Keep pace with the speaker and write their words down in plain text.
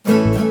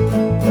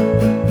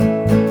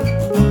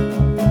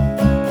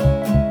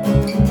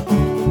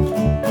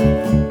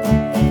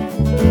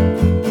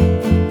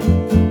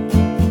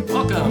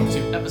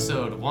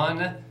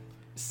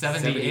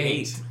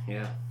78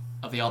 Yeah.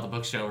 of the All the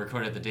Book Show,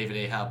 recorded at the David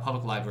A. Howe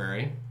Public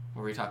Library,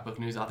 where we talk book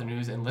news, author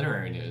news, and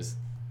literary news.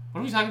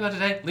 What are we talking about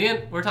today?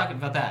 Leon, we're talking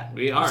about that.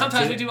 We are.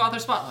 Sometimes we do author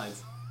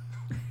spotlights.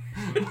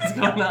 What's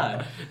going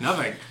on?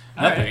 Nothing.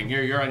 Right.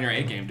 You're on your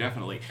A game,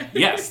 definitely.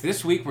 Yes,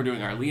 this week we're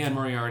doing our Liane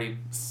Moriarty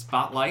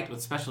Spotlight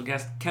with special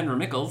guest Kendra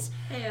Mickles.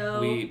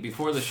 Heyo.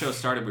 Before the show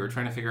started, we were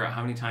trying to figure out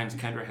how many times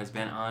Kendra has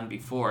been on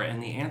before,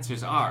 and the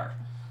answers are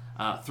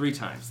 3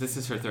 times. This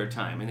is her 3rd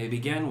time, and they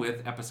begin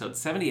with episode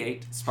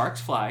 78, Sparks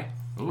Fly,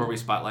 where we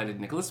spotlighted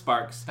Nicholas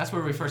Sparks. That's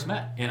where we first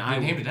met. And I I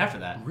named it after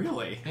that.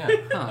 Really? Yeah.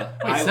 Huh.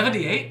 Wait,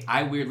 78?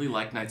 I weirdly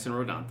like Knights in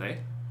Rodante,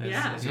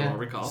 as you'll all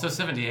recall. So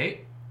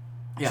 78?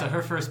 Yeah. So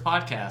her first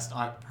podcast,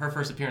 her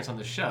first appearance on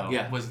the show,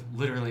 was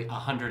literally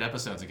 100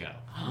 episodes ago.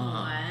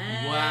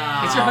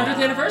 Wow. It's your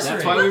 100th anniversary.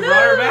 That's why we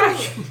brought her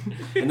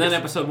back. And then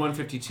episode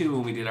 152,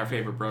 when we did our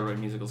favorite Broadway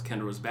musicals,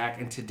 Kendra was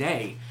back. And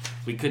today,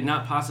 we could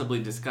not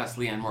possibly discuss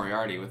Liane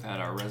Moriarty without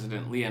our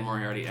resident Liane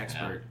Moriarty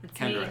expert,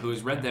 Kendra, who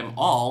has read them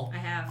all. I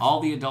have.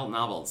 All the adult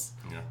novels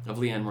of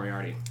Liane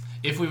Moriarty.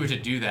 If we were to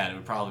do that, it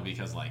would probably be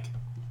because, like,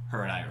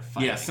 her and I are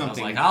fighting. Yeah,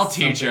 something. I was like, I'll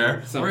teach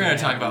her. We're going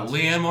to talk about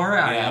Liane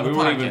Moriarty. Yeah, on we the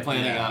weren't podcast. even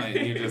planning on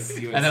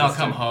it. You and then I'll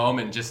come home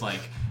and just,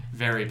 like,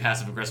 very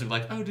passive-aggressive,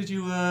 like, oh, did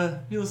you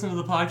listen to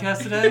the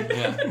podcast today?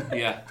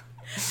 Yeah.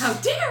 How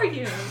dare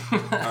you! All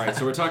right,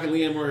 so we're talking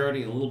Liane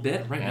Moriarty in a little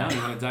bit. Right now, you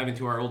want to dive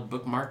into our old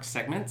bookmark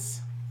segments?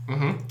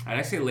 Mm-hmm.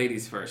 I'd say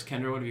ladies first.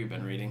 Kendra, what have you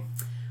been reading?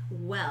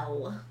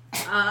 Well,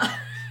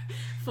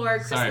 for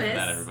Christmas... Sorry for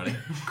that, everybody.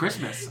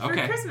 Christmas,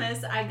 okay. For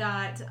Christmas, I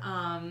got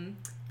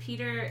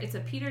it's a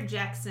Peter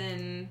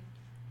Jackson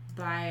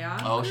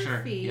biography. Oh,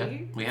 sure. Yeah,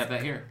 we have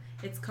that here.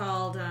 It's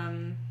called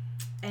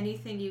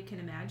Anything You Can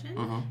Imagine,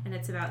 and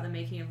it's about the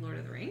making of Lord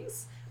of the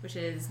Rings, which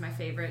is my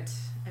favorite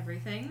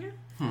everything.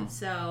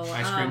 So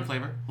Ice cream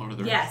flavor? Lord of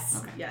the Rings?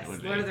 Yes, Okay. yes.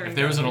 Would Lord be. of the Rings. If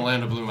there was an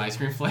Orlando Bloom ice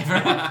cream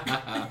flavor.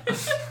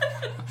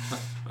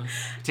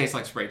 Tastes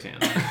like spray tan.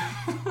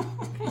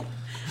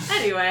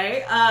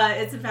 Anyway,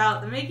 it's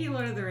about the making of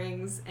Lord of the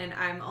Rings, and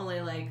I'm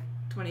only like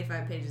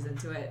 25 pages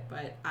into it,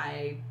 but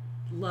I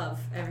love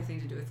everything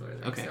to do with Lord of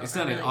the Rings. Okay, so it's I'm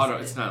not really an auto.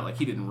 excited. It's not like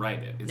he didn't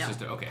write it. It's No.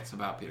 just it's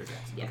about Peter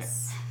Jackson.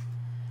 Yes.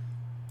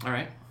 Okay. All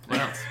right. What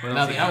else? What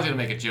Now, else? I was going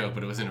to make a joke,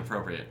 but it was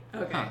inappropriate.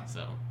 Okay. Huh.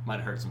 So, might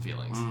have hurt some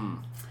feelings.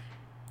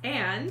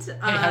 And Hey,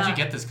 how'd you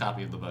get this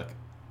copy of the book?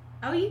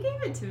 Oh, you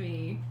gave it to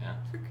me Yeah.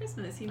 for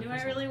Christmas. You knew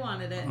Christmas. I really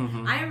wanted it.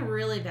 Mhm. I am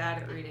really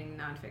bad at reading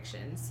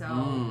nonfiction, so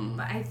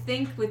but I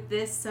think with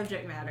this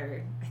subject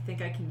matter, I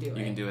think I can do it.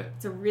 You can do it.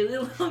 It's a really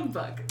long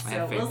book, I so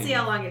have faith we'll in see you.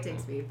 how long it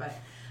takes me. But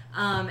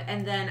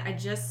and then I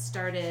just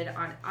started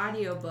on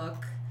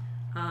audiobook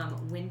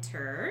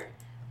Winter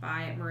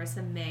by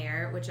Marissa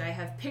Mayer, which I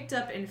have picked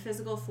up in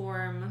physical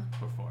form.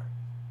 Before.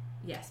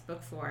 Yes,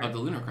 book 4. Of the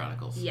Lunar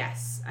Chronicles.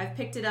 Yes, I've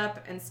picked it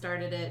up and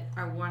started it,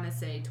 I want to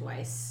say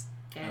twice.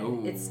 And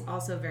Oh. it's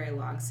also very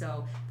long.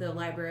 So the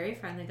library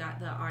finally got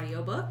the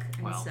audiobook.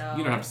 And Well, so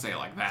you don't have to say it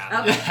like that.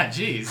 Okay. Yeah,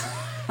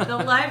 jeez. the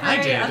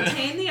library did.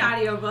 obtained the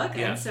audiobook.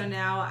 Yes. And so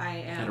now I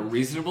At a am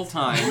reasonable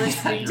time.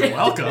 listening You're to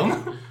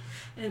welcome.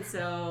 And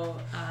so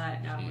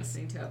now I'm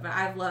listening to it. But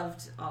I've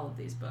loved all of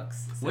these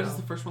books. So. What is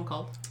the first one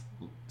called?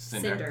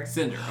 Cinder.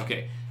 Cinder.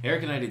 Okay.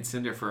 Eric and I did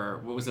Cinder for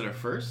what was it? Our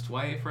first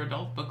YA for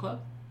Adult book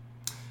club.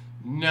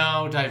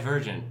 No,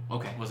 Divergent.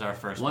 Okay. Was our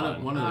first One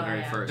one. of the Oh, very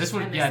yeah. first. This I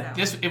one,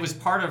 missed that it was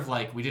part of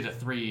like we did a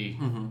 3.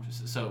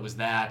 So it was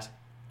that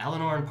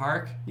Eleanor and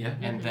Park. Yeah.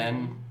 And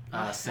then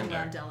I Cinder.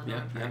 loved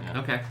Eleanor Yeah. Park. Yeah.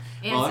 Okay.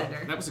 And well,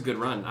 Cinder. that was a good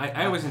run.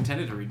 I always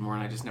intended to read more,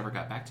 and I just never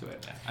got back to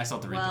it. Yeah, I still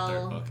have to read the Well-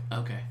 3rd book.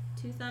 Okay.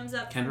 2 thumbs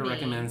up for Kendra me.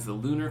 recommends The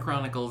Lunar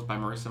Chronicles by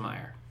Marissa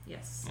Mayer.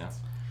 Yes. Yes.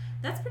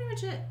 That's pretty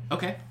much it,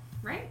 Okay.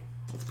 right?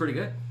 That's pretty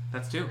good.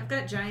 That's 2. I've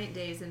got Giant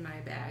Days in my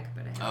bag,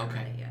 but I haven't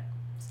Okay. read it yet.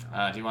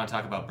 So. Do you want to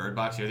talk about Bird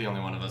Box? You're the only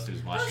one of us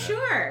who's watched Oh, it.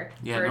 sure.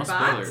 Yeah, Bird no Box.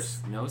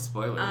 spoilers. No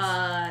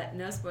spoilers.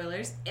 No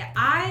spoilers.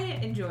 I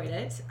enjoyed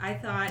it. I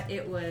thought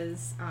it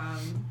was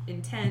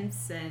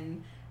intense,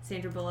 and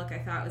Sandra Bullock I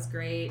thought was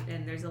great,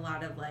 and there's a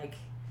lot of like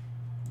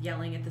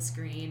yelling at the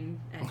screen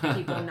at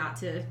people not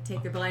to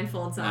take their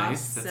blindfolds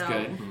Nice, off. that's so,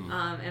 good.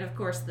 And of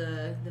course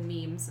the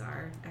memes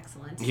are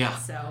excellent. Yeah.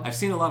 So I've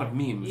seen a lot of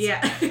memes. yeah.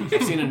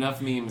 I've seen enough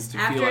memes to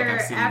feel like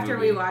I've seen the After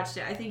movie. we watched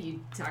it, I think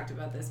you talked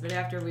about this, but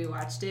after we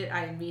watched it,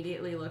 I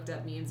immediately looked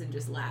up memes and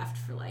just laughed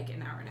for like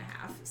an hour and a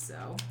half.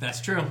 So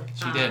That's true.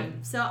 She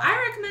did. So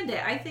I recommend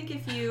it. I think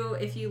if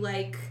you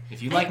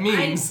like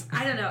memes.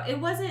 I don't know. It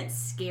wasn't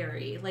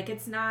scary. Like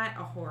it's not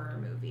a horror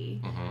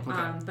movie. Okay.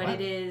 But What?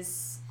 it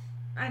is.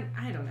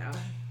 I don't know.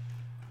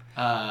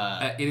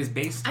 It is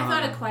based I on...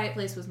 thought A Quiet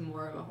Place was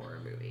more of a horror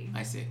movie.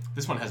 I see.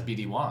 This one has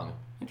B.D. Wong.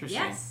 Interesting.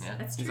 Yes, Yeah.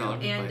 that's He's true. all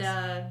over the And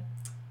place.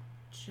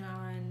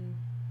 John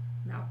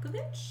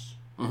Malkovich.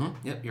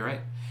 Yep, you're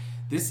right.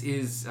 This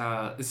is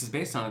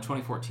based on a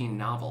 2014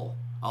 novel,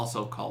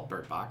 also called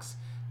Bird Box,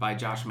 by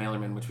Josh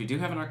Malerman, which we do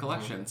have in our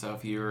collection. So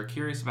if you're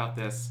curious about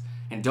this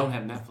and don't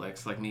have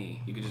Netflix like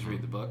me, you could just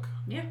read the book.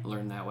 Yeah.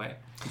 Learn that way.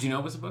 Did you know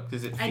it was a book?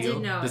 Does it feel? I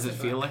did know it Does was it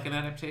a feel book. like an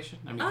adaptation?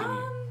 I mean,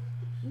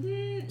 can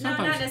you... No,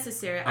 Sometimes- not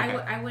necessarily. Okay.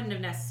 I wouldn't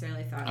have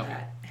necessarily thought Okay.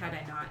 that had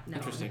I not known.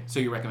 Interesting. So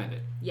you recommend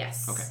it?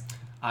 Yes. Okay.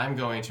 I'm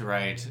going to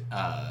write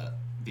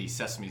the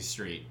Sesame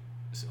Street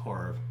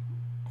horror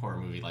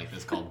movie like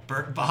this called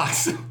Bird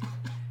Box.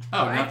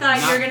 Oh, I thought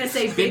you were going to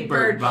say Big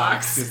Bird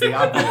Box. is the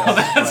obvious. Oh,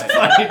 that's but-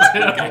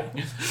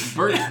 funny too.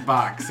 Bird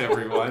Box,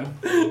 everyone.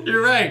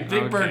 You're right.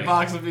 Big Okay. Bird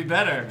Box would be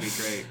better. That'd be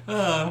great.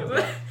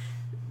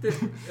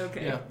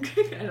 Okay. Yeah.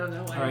 I don't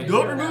know why. All right. I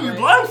Don't did it remove that your way.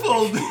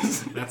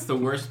 blindfold. That's the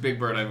worst Big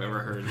Bird I've ever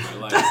heard in my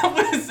life. That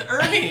was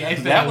Ernie, I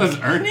think. That was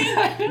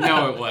Ernie?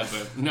 No, it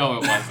wasn't. No,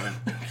 it wasn't.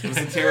 It was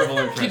a terrible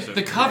impression.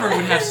 The cover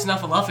would have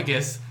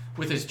Snuffleupagus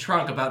with his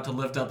trunk about to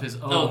lift up his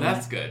own. Oh,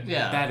 that's good.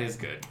 Yeah. That is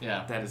good.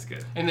 Yeah. That is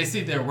good. And they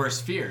see their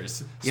worst fears.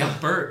 So Yeah.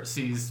 Bert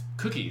sees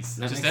cookies,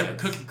 That just makes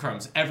sense. cookie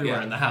crumbs everywhere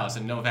Yeah. in the house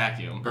and no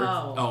vacuum. Bird-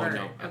 Oh, Bird.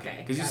 no. Okay,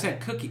 Because you got said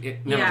cookie.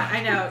 Never Yeah, mind.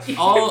 I know. You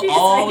All confused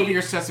of me.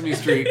 your Sesame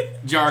Street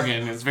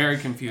jargon is very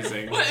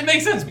confusing. Well, it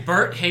makes sense.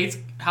 Bert hates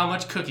how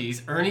much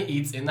cookies Ernie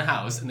eats in the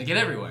house, and they get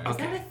everywhere. Is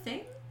that a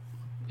thing?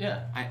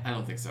 Yeah. I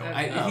don't think so.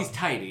 Okay. He's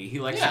tidy. He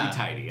likes to Yeah. be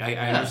tidy. I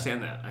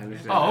understand that. I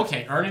understand Oh, that.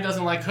 okay. Ernie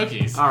doesn't like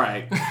cookies. All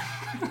right.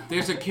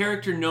 There's a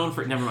character known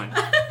for. Never mind.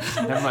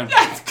 Never mind.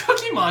 Yeah, it's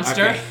Cookie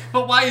Monster. Okay.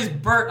 But why is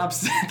Bert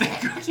upset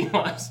at Cookie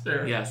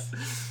Monster? Yes.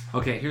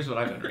 Okay, here's what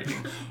I've been reading.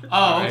 Oh,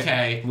 All right,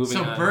 okay. moving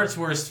So on. Bert's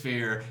worst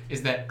fear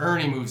is that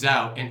Ernie moves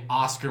out and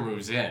Oscar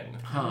moves in.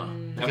 Huh.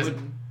 Because-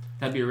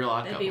 That'd be a real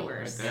odd That'd couple. be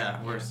worse. Right there.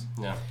 Yeah. Worse.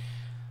 Yeah.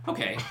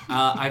 Okay.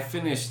 I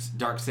finished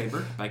Dark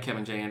Saber by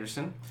Kevin J.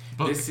 Anderson.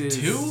 Book this is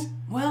 2?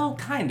 Well,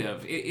 kind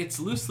of. It's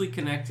loosely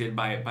connected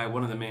by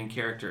one of the main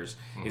characters.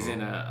 Is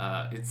in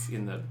it's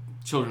in the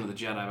Children of the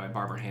Jedi by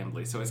Barbara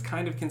Hambly. So it's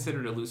kind of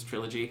considered a loose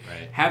trilogy.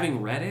 Right.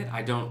 Having read it,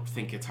 I don't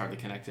think it's hardly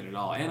connected at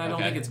all, and I don't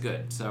Okay. think it's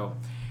good. So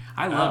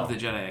I love Oh. the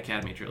Jedi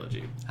Academy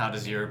trilogy. How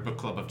does your book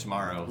club of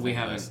tomorrow? We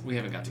think of this?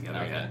 haven't got together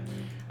Okay. yet.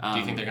 Do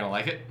you think they're gonna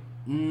like it?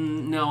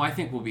 No, I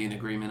think we'll be in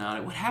agreement on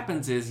it. What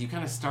happens is you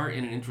kind of start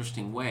in an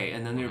interesting way,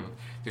 and then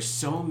there's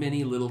so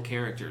many little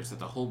characters that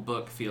the whole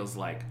book feels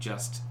like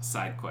just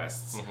side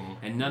quests,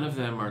 and none of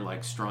them are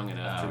like strong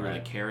enough to really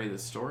right. carry the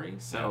story.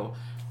 So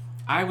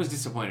I was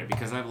disappointed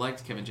because I've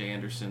liked Kevin J.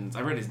 Anderson's.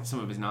 I read some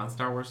of his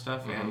non-Star Wars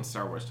stuff and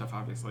Star Wars stuff,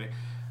 obviously.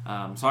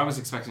 So I was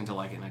expecting to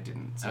like it, and I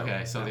didn't. So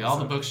Okay, so that the was All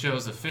the Book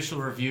Show's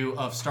official review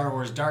of Star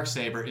Wars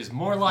Darksaber is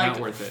more like Not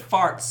worth it.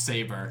 Fart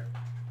Saber.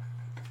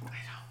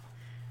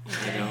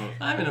 I don't.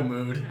 I'm in a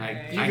mood.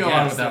 Alright. You I go guess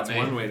on without that's me.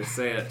 one way to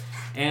say it.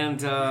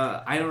 And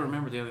I don't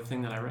remember the other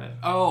thing that I read.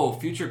 Oh,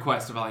 Future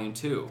Quest Volume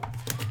 2.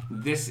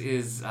 This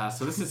is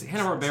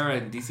Hanna-Barbera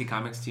and DC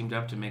Comics teamed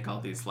up to make all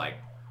these like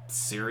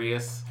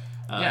serious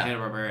Yeah.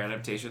 Hanna-Barbera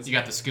adaptations. You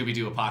got the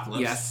Scooby-Doo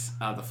Apocalypse. Yes,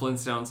 the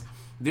Flintstones.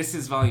 This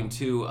is Volume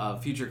 2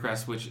 of Future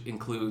Quest, which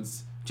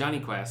includes Johnny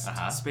Quest,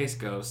 Space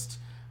Ghost,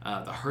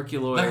 the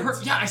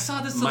Herculoids, Yeah, I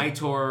saw this.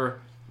 Mytor,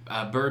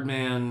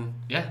 Birdman,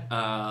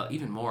 Yeah.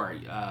 even more,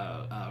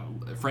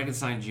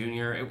 Frankenstein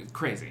Jr. It was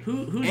crazy.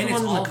 Who's and the it's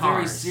one in all the very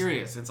cars?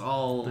 serious. It's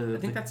all. The- I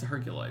think that's the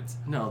Herculoids.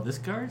 No, this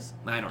cars?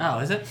 I don't know. Oh,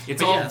 is it?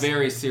 It's But all yes.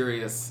 very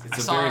serious. It's I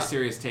a saw- very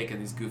serious take on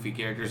these goofy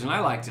characters, and I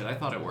liked it. I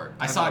thought it worked.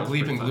 I thought saw it was Gleep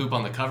pretty and fun. Gloop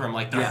on the cover. I'm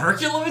like, the Yeah.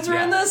 Herculoids are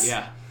in this?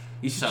 Yeah.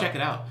 You should So, check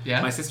it out. yeah?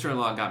 My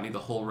sister-in-law got me the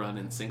whole run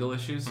in single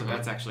issues, so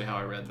that's actually how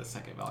I read the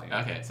second volume.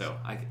 Okay. So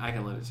I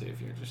can lend it to you if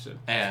you're interested.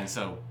 And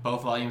so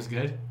both volumes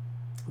good?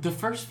 The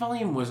first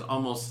volume was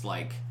almost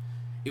like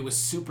it was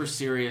super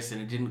serious and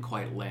it didn't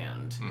quite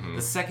land.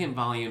 The second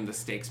volume, the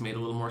stakes made a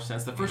little more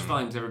sense. The first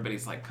volume's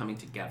everybody's like coming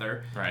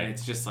together, Right. and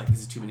it's just like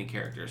this is too many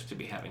characters to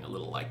be having a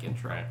little like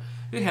intro. Right.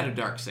 It had a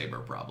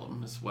Darksaber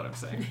problem, is what I'm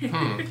saying.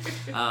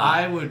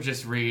 I would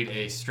just read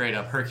a straight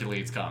up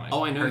Hercules comic.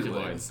 Oh, I know you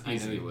would. Herculoids. I know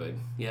Easy. you would.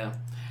 Yeah.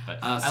 But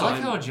So I like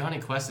I'm- how Johnny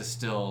Quest is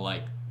still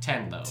like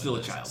 10 though. Still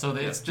in a this. child. So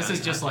Yes, this Johnny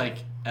is just Quest. like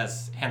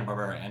as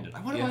Hanna-Barbera ended. I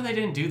wonder Yeah. why they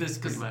didn't do this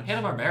because Pretty much.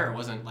 Hanna-Barbera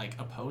wasn't like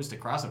opposed to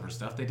crossover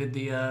stuff. They did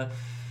the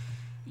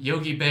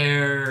Yogi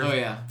Bear Oh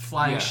yeah.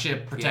 flying Yeah.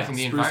 ship protecting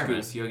the Spruce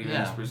environment. Goose, Yogi Bear yeah.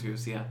 and Spruce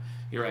Goose. Yeah,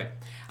 you're right.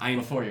 I'm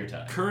Before your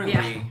time. currently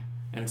Yeah.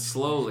 and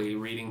slowly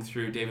reading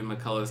through David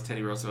McCullough's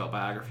Teddy Roosevelt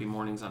biography,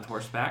 Mornings on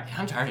Horseback.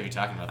 I'm tired of you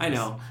talking about this. I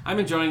know. I'm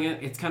enjoying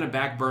it. It's kind of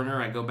back burner.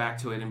 I go back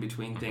to it in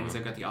between things.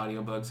 I've got the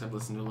audiobooks. I've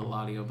listened to a little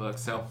audiobook.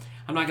 So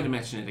I'm not going to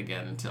mention it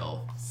again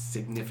until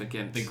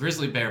significant. The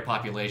grizzly bear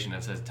population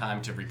has had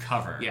time to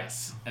recover.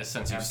 Yes.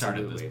 Since you've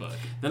started this Absolutely. book.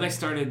 Then I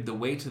started The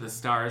Way to the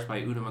Stars by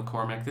Una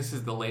McCormack. This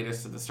is the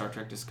latest of the Star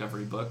Trek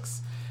Discovery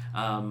books.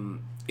 The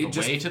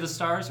Way to the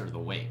Stars or The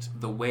Wait?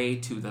 The Way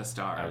to the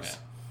Stars. Okay.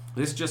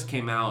 This just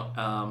came out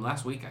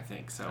last week, I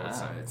think, so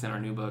it's in our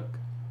new book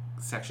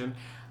section.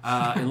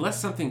 Unless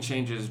something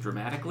changes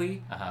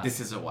dramatically, this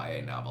is a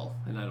YA novel,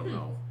 and I don't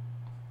know.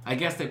 I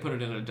guess they put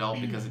it in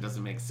adult because it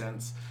doesn't make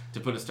sense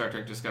to put a Star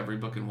Trek Discovery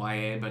book in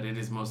YA, but it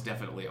is most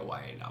definitely a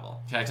YA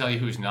novel. Can I tell you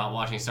who's not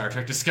watching Star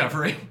Trek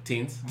Discovery?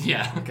 Teens?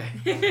 Yeah.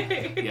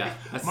 Okay. Yeah.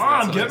 That's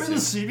Mom, what get I me the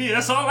assume.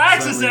 CBS All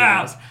Access So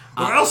app,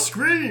 I'm or I'll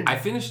scream. I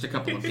finished a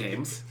couple of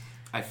games.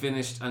 I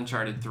finished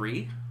Uncharted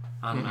 3.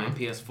 on my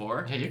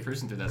PS4. Yeah, you're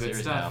cruising through that Good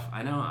series stuff. now.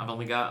 I know. I've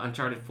only got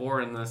Uncharted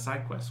 4 and the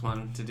side quest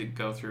one to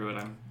go through, and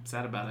I'm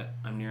sad about it.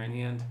 I'm nearing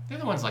the end. The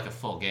other one's like a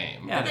full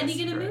game. Yeah, But then it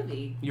you is. get a You're right.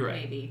 movie. You're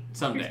right. Maybe.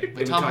 Someday. We've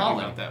been Tom talking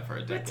Holland. about that for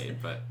a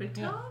decade, but With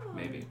Yeah. Tom.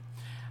 maybe.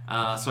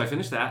 So I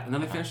finished that, and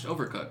then I finished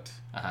Overcooked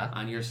Uh-huh.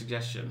 on your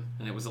suggestion,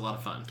 and it was a lot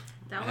of fun.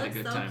 That I had a looks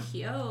good so time.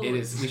 cute. It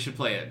is. We should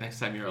play it next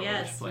time you're over.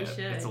 Yes, we should play we it.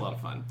 should. It's a lot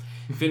of fun.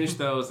 Finished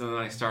those, and then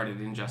I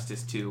started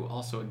Injustice 2,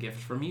 also a gift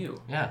from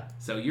you. Yeah.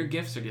 So your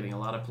gifts are getting a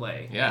lot of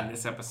play Yeah. in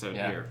this episode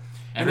Yeah. here.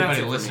 And that's Everybody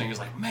it for listening me. is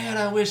like, man,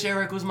 I wish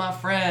Eric was my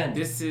friend.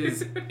 This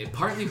is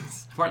partly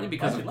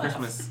because of Why'd you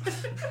Christmas,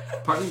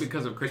 partly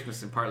because of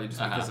Christmas, and partly just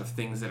because Uh-huh. of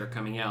things that are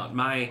coming out.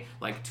 My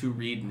to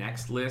read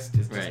next list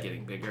is just Right.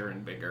 getting bigger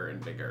and bigger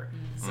and bigger.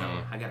 So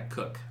Mm. I gotta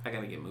cook. I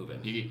gotta get moving.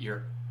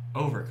 You're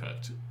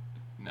overcooked.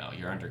 No,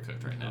 you're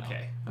undercooked right now.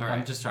 Okay. All I'm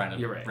right. just trying to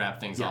You're right. wrap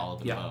things Yeah, all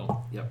up in yeah. a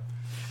bow. Yep.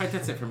 All right,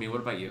 that's it for me. What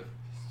about you?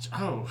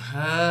 Oh,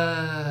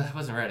 I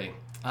wasn't ready.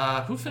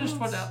 Who finished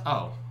what?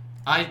 Oh,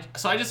 I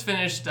just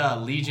finished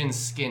Legion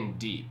Skin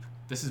Deep.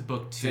 This is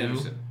book 2.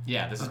 Sanderson.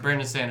 Yeah, this is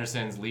Brandon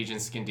Sanderson's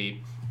Legion Skin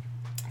Deep.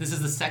 This is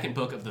the second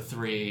book of the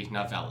 3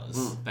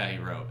 novellas that he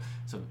wrote.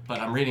 So, but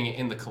I'm reading it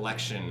in the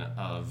collection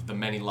of the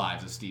many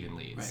lives of Stephen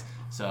Leeds. Right.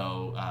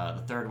 So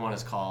the third one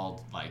is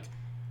called like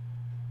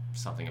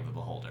something of the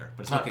Beholder,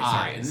 but it's not Okay,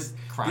 sorry. And eyes.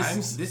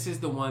 Crimes. This is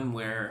the one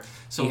where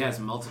So- he has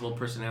multiple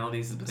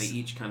personalities, but they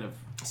each kind of.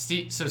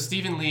 So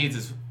Stephen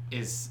Leeds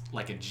is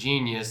like a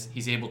genius.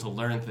 He's able to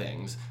learn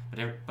things,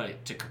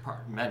 but to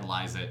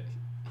compartmentalize it,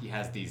 he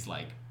has these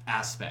like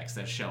aspects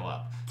that show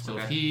up. So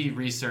if Okay. he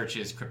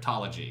researches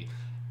cryptology,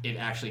 it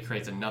actually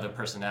creates another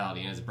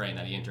personality in his brain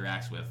that he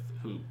interacts with,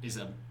 who is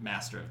a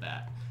master of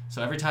that.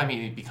 So every time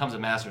he becomes a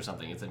master of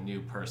something, it's a new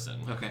person.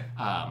 Okay.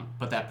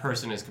 But that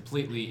person is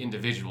completely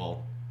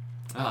individual,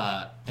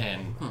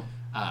 and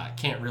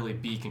can't really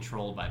be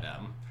controlled by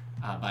them,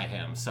 by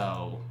him.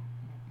 So,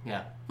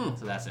 yeah.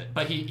 So that's it.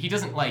 But he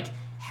doesn't like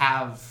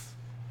have.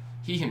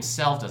 He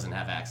himself doesn't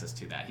have access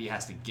to that. He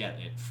has to get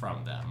it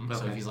from them. So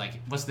Okay. if he's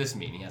like, "What's this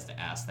mean?" He has to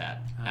ask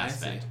that I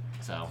aspect. see.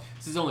 So.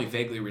 This is only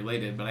vaguely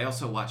related, but I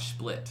also watched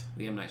Split,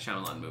 the M. Night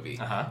Shyamalan movie,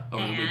 Uh-huh.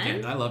 over the And?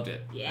 weekend. I loved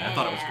it. I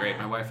thought it was great.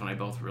 Yeah. My wife and I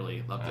both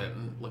really loved it,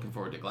 and looking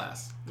forward to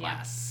Glass.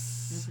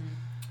 Glass.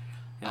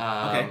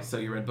 Yeah. Um, Okay, so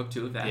you read book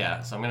 2 of that.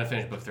 Yeah, so I'm gonna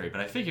finish book 3, but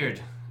I figured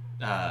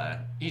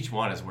each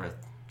one is worth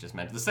just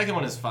mentioning. The second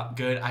one is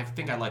good. I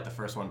think I like the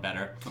first one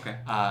better. Okay.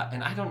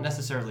 And I don't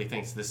necessarily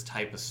think this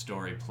type of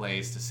story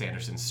plays to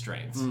Sanderson's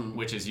strengths,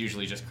 which is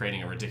usually just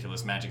creating a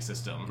ridiculous magic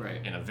system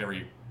Right. in a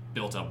very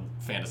built-up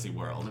fantasy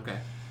world. Okay.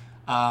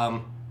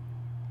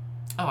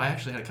 Oh, I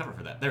actually had a cover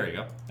for that. There you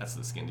go. That's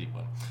the Skin Deep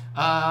one.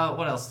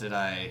 What else did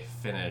I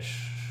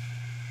finish?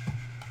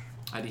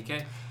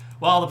 IDK?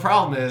 Well, the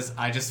problem is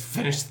I just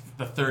finished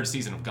the 3rd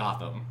season of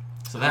Gotham.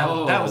 So that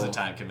was a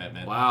time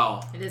commitment.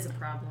 Wow. It is a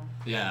problem.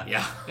 Yeah.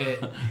 Yeah.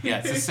 Yeah,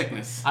 it's a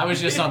sickness. I was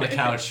just on the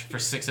couch for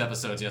 6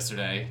 episodes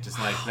yesterday. Just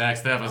like,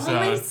 next episode.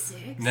 Only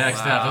 6? Next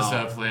Wow.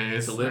 episode,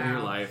 please. To live your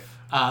Wow.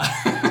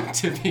 life.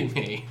 To be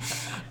me.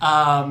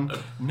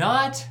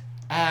 Not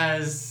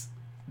as...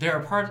 There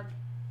are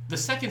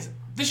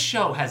this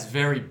show has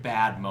very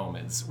bad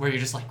moments where you're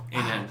just like, wow,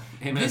 Amen.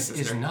 Amen, this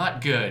sister. is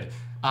not good.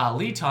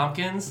 Lee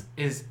Tompkins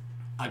is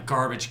a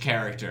garbage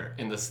character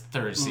in this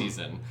 3rd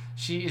season.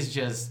 She is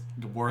just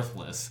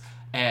worthless,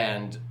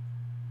 and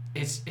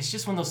it's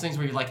just one of those things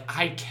where you're like,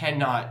 I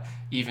cannot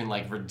even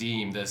like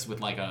redeem this with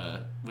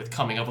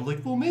coming up with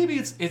like, well, maybe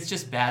it's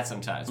just bad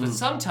sometimes, but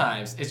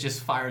sometimes it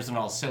just fires on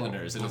all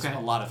cylinders, and Okay. it's a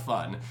lot of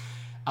fun.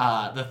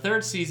 The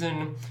 3rd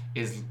season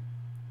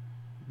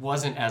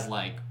wasn't as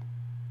like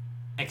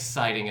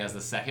exciting as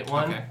the second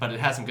one, Okay. but it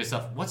has some good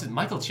stuff.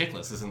 Michael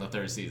Chiklis is in the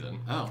 3rd season.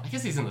 Oh. I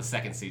guess he's in the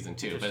 2nd season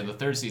too, but in the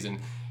 3rd season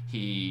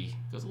he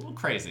goes a little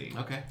crazy.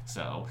 Okay.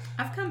 So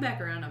I've come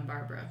back around on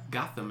Barbara.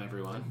 Gotham,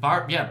 everyone.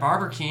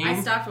 Barbara Keene. I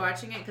stopped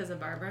watching it because of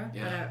Barbara,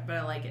 Yeah. but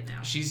I like it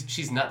now.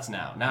 She's nuts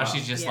now. Now Wow.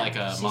 she's just like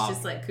a she's mob.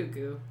 just like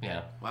cuckoo.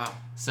 Yeah. Wow.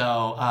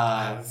 So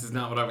This is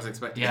not what I was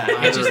expecting. yeah,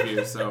 from it's either just- of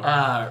you,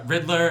 so.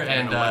 Riddler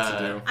and know what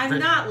to do. I'm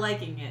not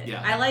liking it.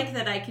 Yeah. I like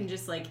that I can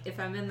just like if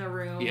I'm in the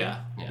room, yeah.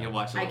 Yeah. You'll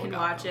watch a I little can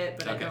Gotham. watch it,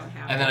 but Okay. I don't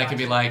have. and to then I can watch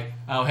be it. like,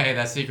 oh hey,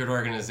 that secret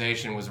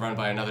organization was run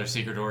by another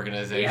secret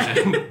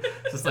organization.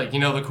 Just like,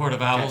 the Court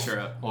of Owls. Catch her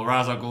up. Well,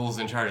 Ra's al Ghul's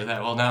in charge of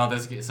that. Well, now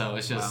this. So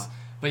it's just. Wow.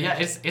 But yeah,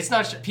 it's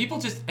not. People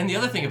just. And the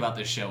other thing about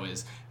this show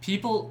is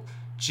people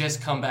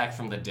just come back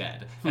from the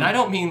dead. And I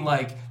don't mean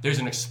like there's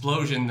an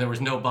explosion, there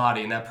was no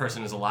body, and that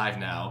person is alive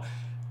now.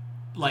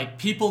 Like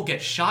people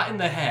get shot in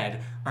the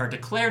head, are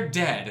declared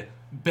dead,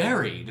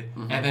 buried,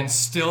 and then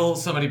still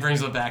somebody brings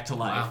them back to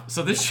life. Wow.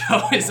 So this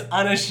show is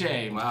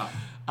unashamed. Wow.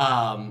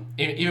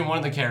 Even one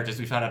of the characters,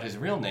 we found out his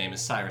real name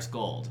is Cyrus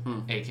Gold,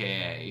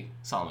 aka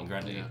Solomon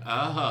Grundy.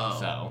 Oh.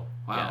 So,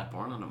 Wow. yeah.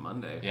 Born on a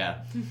Monday.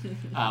 Yeah.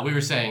 We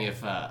were saying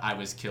if I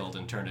was killed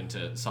and turned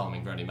into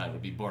Solomon Grundy, mine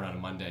would be Born on a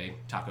Monday,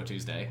 Taco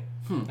Tuesday.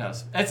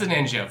 That's an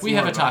in joke. We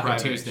more have a of a Taco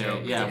private Tuesday.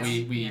 joke. Yeah, Yes.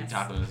 we Yes.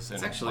 tacos It's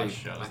and actually,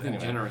 shows. I think,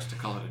 Anyway. generous to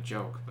call it a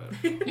joke,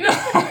 but.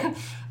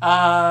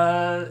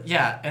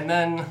 Yeah, and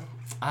then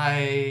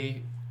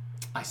I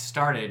I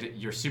started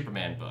your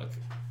Superman book,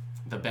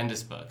 the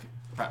Bendis book.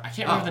 I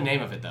can't remember the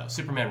name of it though.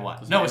 Superman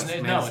what? No, it's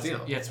Man of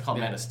Steel. It's called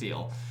Yeah. Man of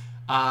Steel.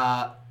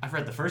 I've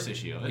read the first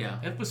issue of it. Yeah.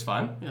 It was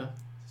fun. Yeah.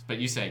 But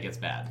you say it gets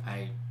bad.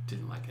 I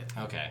didn't like it.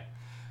 Okay.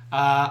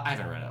 I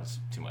haven't read else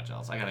too much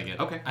else. I gotta get.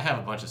 Okay. I have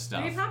a bunch of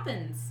stuff. Mary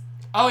Poppins.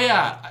 Oh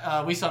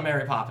yeah, we saw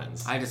Mary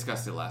Poppins. I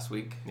discussed it last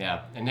week.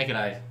 Yeah, and Nick and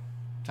I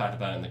talked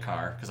about it in the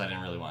car because I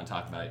didn't really want to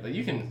talk about it. But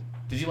you can.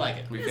 Did you like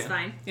it? Were you It was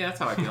fan? fine. Yeah, that's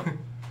how I feel.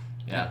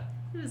 Yeah.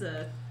 It was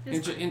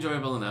fine.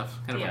 Enjoyable enough.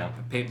 Kind of Yeah.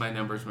 a paid by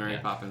numbers Mary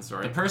Yeah. Poppins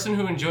story. The person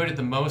who enjoyed it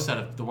the most out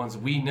of the ones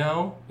we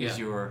know is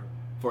Yeah. your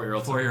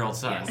 4-year-old. 4-year-old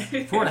son.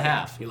 Yes.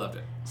 4.5. He loved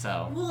it.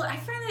 So. Well, I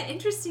find that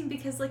interesting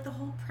because like the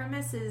whole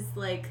premise is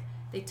like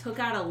they took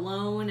out a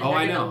loan and Oh,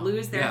 I they're know. gonna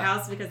lose their Yeah.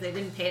 house because they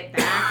didn't pay it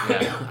back.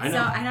 Yeah. I know.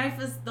 So and I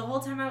was the whole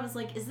time I was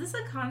like, is this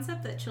a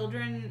concept that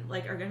children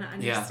like are gonna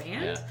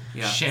understand? Yeah.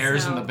 Yeah.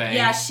 Shares in So- the bank.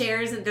 Yeah,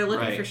 shares and they're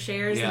looking Right. for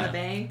shares in Yeah. the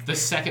bank. The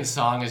second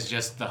song is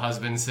just the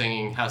husband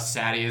singing how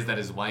sad he is that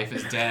his wife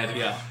is dead.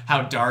 Yeah.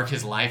 How dark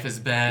his life has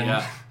been.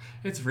 Yeah.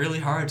 It's really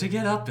hard to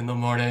get up in the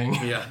morning.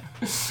 Yeah.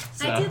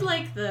 So- I did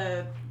like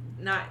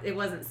it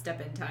wasn't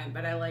Step in Time,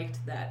 but I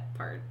liked that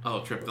part.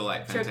 Oh, Trip the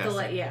Light. Trip Fantastic. the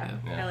Light, yeah.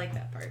 Yeah. I like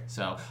that part.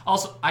 So,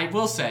 also, I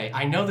will say,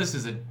 I know this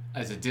is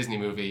a Disney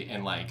movie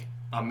and like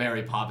a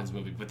Mary Poppins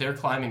movie, but they're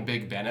climbing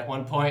Big Ben at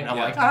one point, and I'm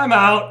Yeah. like, I'm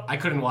out. I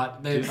couldn't watch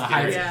the Too heights.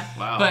 scary. Yeah.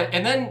 Wow.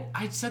 And then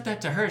I said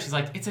that to her. She's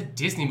like, it's a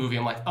Disney movie.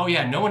 I'm like, oh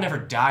yeah, no one ever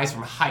dies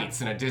from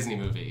heights in a Disney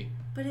movie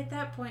But at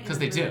that point, because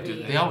in they the do.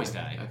 movie, They always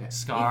die. Okay.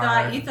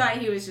 Scar. you thought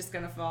he was just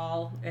gonna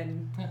fall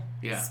and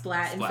Yeah.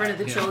 splat in front of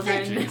the Yeah.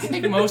 children. I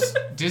think most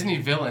Disney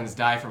villains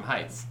die from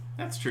heights.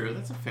 That's true.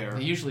 That's a fair.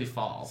 They usually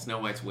fall. Snow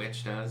White's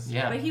witch does.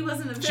 Yeah. But he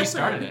wasn't a villain. She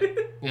started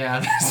it. Yeah,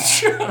 that's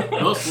true.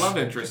 Most love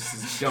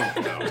interests don't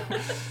though.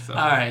 So.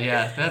 All right,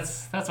 yeah,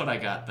 that's what I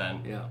got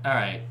then. Yeah. All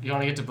right, you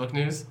want to get to book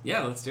news?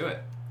 Yeah, let's do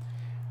it.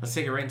 Let's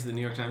take it right into the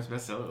New York Times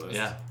bestseller list.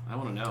 Yeah. I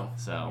want to know.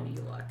 So, Maybe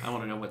you look. I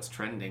want to know what's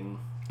trending.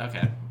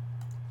 okay.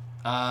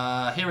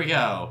 Here we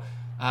go.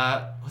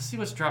 Let's see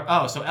what's dropped.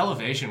 Oh, so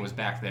Elevation was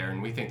back there,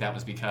 and we think that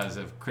was because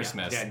of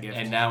Christmas, Dad gift.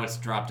 and now it's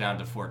dropped down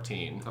to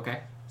 14. Okay.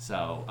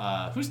 So,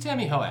 who's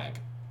Tammy Hoag?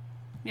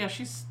 Yeah,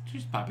 she's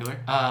popular.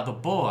 The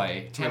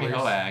boy, Tammy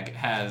Spoilers. Hoag,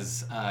 has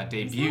Is that how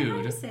you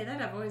debuted. say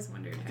that? I've always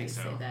wondered how you think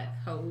so. say that.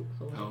 Ho.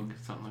 Hogue,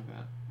 something like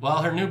that.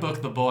 Well, her new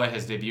book, The Boy,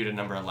 has debuted at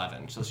number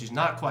 11, so she's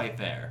not quite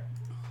there.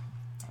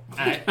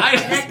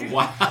 I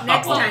Wow.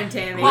 Next time,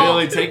 Tammy. Well-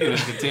 Really taking it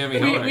to Tammy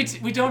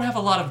Hogue. we don't have a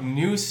lot of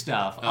new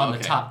stuff on the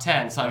okay. top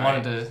 10, so I All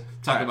wanted right. to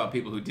Talk about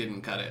people who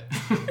didn't cut it.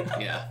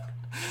 Yeah.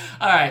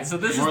 All right, so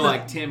this More is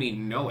like Tammy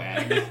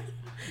Noag.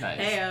 nice.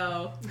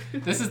 Heyo.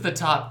 This is the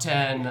top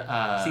 10.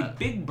 See,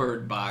 Big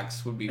Bird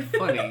Box would be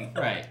funny.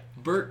 Right.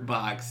 Burt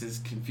Box is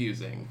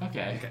confusing.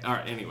 Okay. All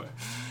right. Anyway.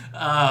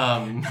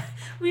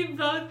 We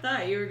both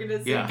thought you were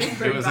gonna say Yeah. Big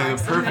Bird It was like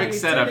Box, a and then perfect you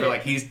setup. did They're it.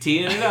 like, he's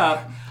teeing it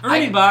up.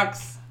 Ernie I-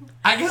 Box.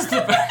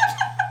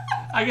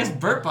 I guess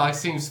Burt Box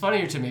seems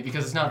funnier to me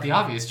because it's not the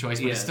obvious choice,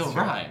 but Yeah, it still it's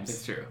true. rhymes.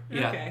 It's true.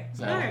 Yeah. Okay.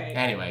 So, All right.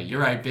 anyway,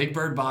 you're right. Big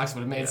Bird Box would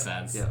have made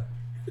sense. Yeah.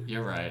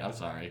 You're right. I'm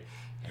sorry,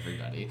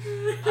 everybody.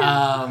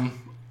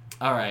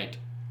 All right.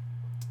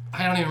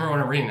 I don't even remember what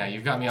I'm reading now.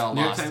 You've got me all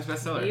New York lost. Times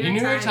bestseller. New Your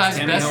New York Times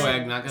Tammy best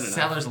Hoag, not good enough.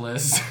 sellers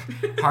list,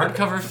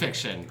 hardcover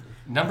fiction.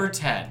 Number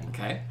 10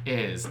 Okay.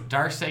 is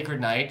Dark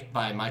Sacred Night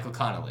by Michael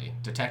Connelly.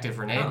 Detective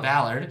Renee Oh.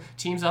 Ballard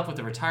teams up with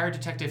the retired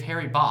detective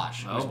Harry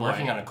Bosch, who's Oh, boy.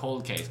 working on a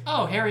cold case.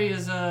 Oh, Harry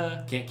is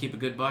Can't keep a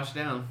good Bosch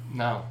down.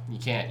 No, you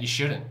can't. You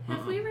shouldn't.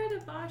 Have we read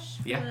a Bosch?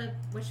 For Yeah.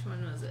 which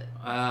one was it?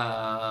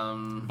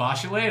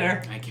 Bosch it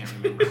later. I can't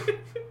remember.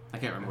 I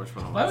can't remember which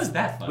one it was. Why was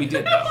that fun? We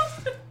did though.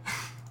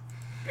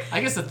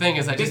 I guess the thing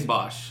is I Big just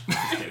Bosch.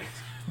 Just kidding.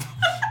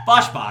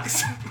 Bosch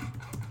box.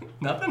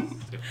 Nothing.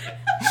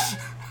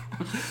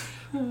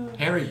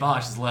 Harry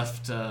Bosch has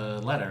left a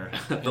letter.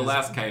 The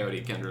Last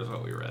Coyote, Kendra, is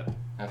what we read.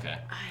 Okay.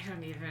 I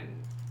don't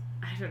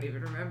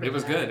even remember. It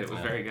was that. good. It was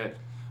Yeah. very good.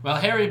 Well,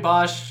 Harry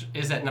Bosch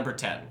is at number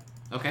 10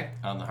 Okay.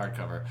 on the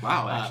hardcover.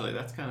 Wow. Actually,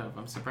 that's kind of.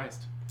 I'm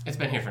surprised. It's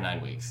been here for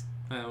 9 weeks.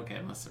 Okay,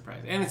 I'm not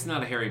surprised. And it's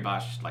not a Harry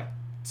Bosch. Like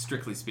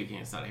strictly speaking,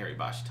 it's not a Harry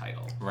Bosch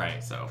title.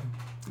 Right. So.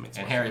 It makes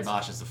And more Harry sense.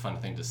 Bosch is a fun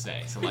thing to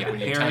say. So like Yeah, when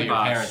you Harry tell your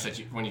Bosch.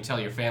 parents when you tell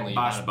your family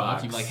Bosch about a book,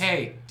 box. you're like,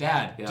 "Hey,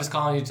 Dad, Yeah. just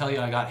calling you to tell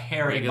you I got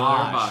Harry Regular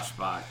Bosch." Bosch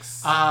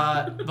box.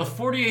 The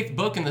 48th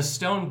book in the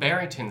Stone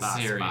Barrington Bosch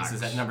series box.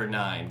 is at number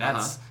 9.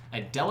 That's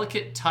A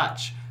Delicate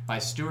Touch by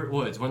Stuart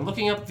Woods. When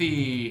looking up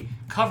the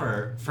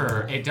cover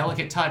for A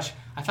Delicate Touch,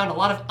 I found a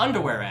lot of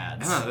underwear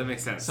ads. Oh, that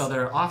makes sense. So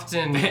they're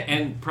often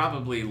and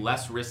probably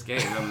less risque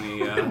than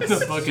the,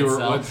 the book Stuart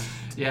itself. Woods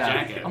Yeah.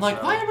 jacket. I'm like,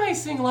 so- why am I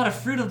seeing a lot of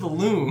Fruit of the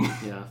Loom?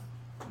 Yeah.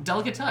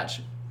 Delicate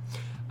Touch.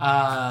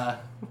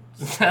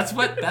 That's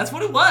what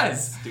it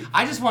was.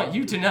 I just want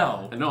you to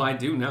know. No, I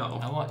do know.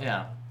 I want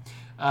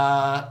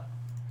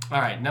all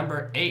right,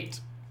 number 8.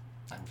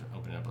 I'm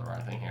opening up the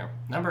wrong thing here.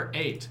 Number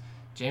 8,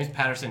 James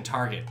Patterson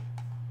Target.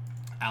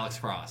 Alex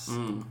Cross.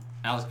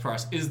 Alex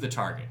Cross is the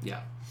target.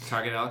 Yeah.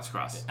 Target Alex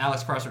Cross.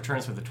 Alex Cross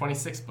returns for the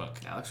 26th book.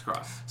 Alex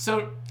Cross.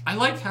 So I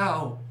like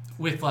how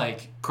with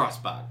like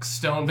Crossbox.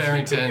 Stone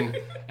Barrington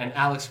and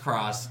Alex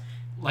Cross,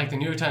 like the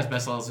New York Times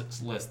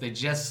bestsellers list, they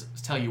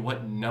just tell you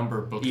what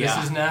number book Yeah.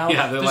 this is now.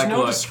 Yeah, they're There's like, no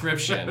look.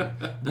 description.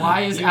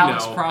 Why is You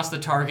Alex know. Cross the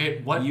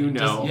target? What You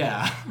does- know.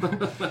 yeah.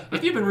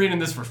 If you've been reading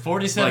this for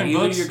 47 Like, either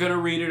books. you're gonna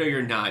read it or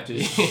you're not.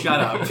 Just shut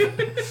up.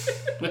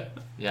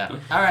 Yeah.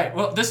 All right.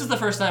 Well, this is the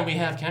first time we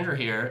have Kendra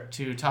here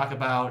to talk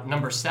about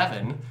number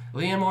 7,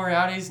 Liam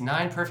Moriarty's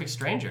 9 Perfect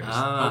Strangers.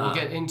 But we'll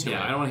get into it.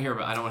 I don't want to hear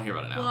about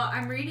it now. Well,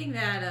 I'm reading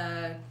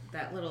that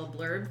little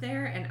blurb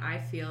there, and I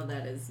feel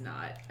that is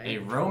not A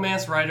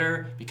romance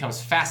writer becomes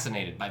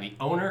fascinated by the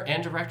owner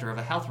and director of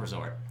a health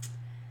resort.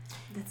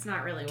 That's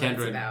not really what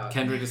it's about.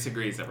 Kendra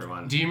disagrees,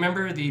 everyone. Do you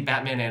remember the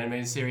Batman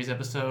animated series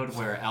episode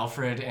where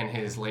Alfred and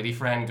his lady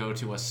friend go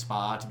to a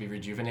spa to be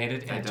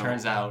rejuvenated, and I it don't.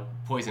 turns out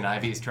Poison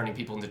Ivy is turning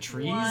people into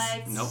trees?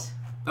 What? Nope.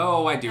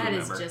 Oh, I do That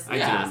is remember. just I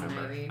Yeah. do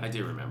remember. Ivy. I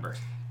do remember.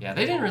 Yeah,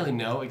 they didn't really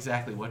know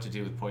exactly what to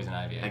do with Poison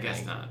Ivy. I guess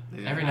think. not. They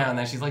didn't Every know. now and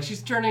then she's like,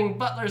 she's turning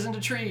butlers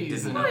into trees. Didn't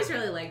I've And- always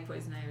really liked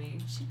Poison Ivy.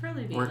 She'd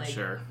probably be Weren't like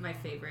sure. my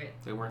favorite.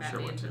 They weren't sure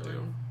Batman what to do.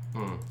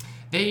 villain.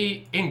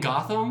 They in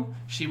Gotham,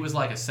 she was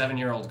like a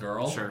 7-year-old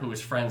girl Sure. who was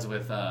friends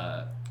with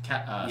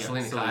Selena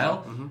Selena,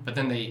 Kyle. mhm. But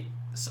then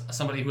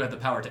somebody who had the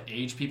power to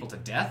age people to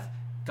death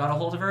got a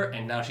hold of her,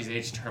 and now she's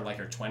aged her like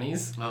her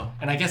 20s. Oh,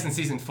 And I guess in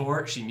season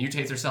 4 she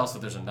mutates herself, so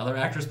there's another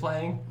actress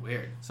playing.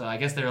 weird. So I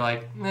guess they're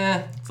like,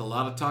 nah, It's a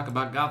lot of talk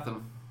about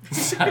Gotham.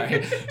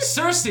 sorry,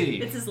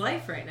 Cersei. It's his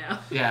life right now.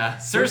 Yeah,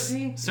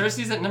 Cersei?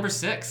 Cersei's at number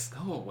 6.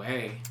 Go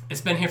away.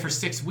 It's been here for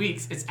 6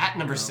 weeks. It's at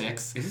number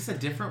 6. Is this a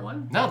different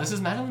one? No, this is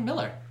Madeline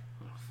Miller.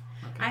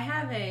 I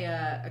have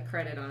a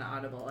credit on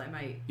Audible. I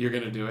might. You're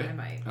gonna do it? I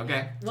might.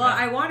 Okay. Well,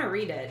 I want to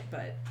read it,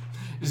 but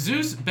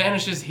Zeus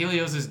banishes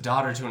Helios'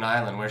 daughter to an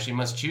island where she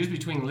must choose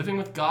between living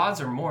with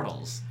gods or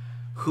mortals.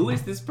 Who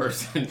is this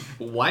person?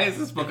 Why is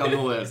this book on the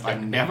list?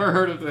 I've never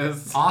heard of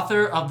this.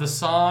 Author of the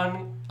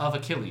Song of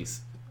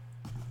Achilles.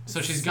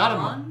 So she's got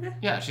Song?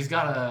 she's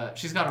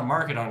got a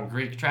market on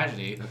Greek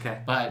tragedy. Okay.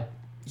 But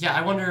yeah,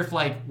 I wonder if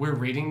like we're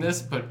reading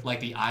this, but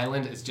like the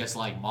island is just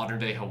like modern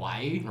day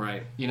Hawaii.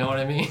 Right. You know what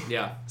I mean?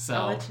 Yeah. I'll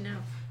So let you know.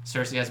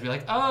 Cersei has to be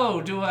like,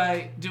 oh, do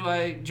I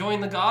join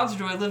the gods or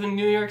do I live in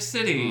New York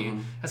City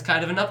Mm-hmm. as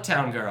kind of an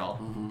uptown girl?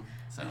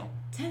 So,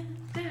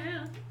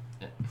 Down.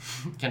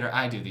 Kendra,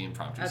 I do the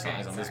impromptu Okay,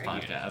 songs on this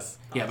sorry. podcast.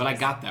 Yeah, but I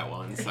got that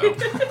one, so.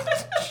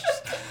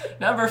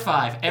 Number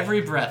 5,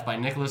 Every Breath by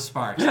Nicholas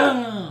Sparks.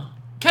 Kendra!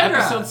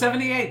 Episode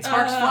 78,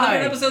 Sparks 100 Fly.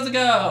 episodes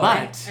ago!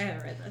 But, I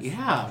haven't read this.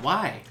 yeah,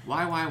 why?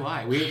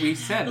 Why? We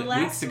said The weeks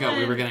last ago we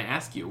one- were going to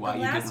ask you why The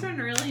you last didn't.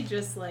 one really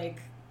just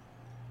like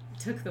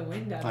took the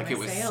wind out Like of it my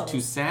was sails.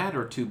 too sad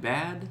or too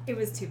bad? It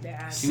was too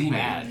bad. Too See Me.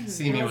 bad.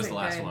 See Me It was the wasn't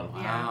last good.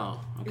 one. Yeah. Wow.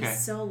 It Okay. was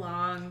so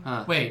long.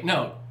 Huh. Wait,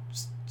 no.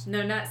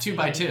 No, not 2 See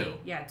by Me. 2.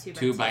 Yeah, 2 by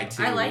 2 2. by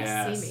 2, I liked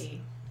yes. See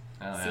Me.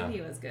 Oh, See yeah.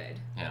 Me was good.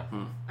 Yeah.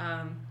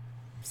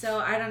 So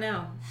I don't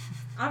know.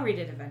 I'll read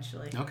it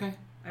eventually. Okay.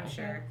 I'm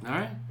sure. All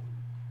right.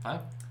 Fine.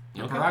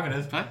 Your Okay.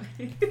 prerogative. Fine.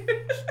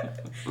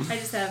 I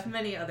just have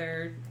many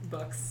other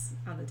books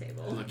on the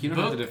table. Look, you don't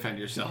have to defend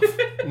yourself.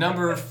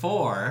 Number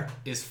 4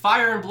 is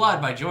Fire and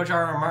Blood by George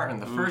R.R. Martin,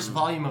 the first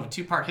volume of a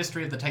 2-part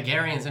history of the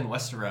Targaryens in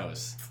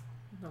Westeros.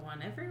 The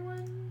one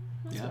everyone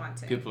was Yeah.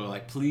 wanting. People are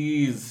like,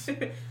 please.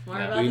 More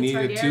Yeah. about We the need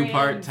a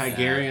 2-part Targaryens.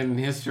 Targaryen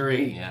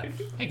history. Yeah.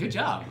 Hey, good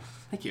job.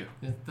 Thank you.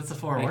 That's a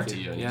foreign Thank word to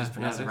you. you, and you Yeah, just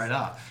pronounce yeah, it it right is.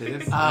 off.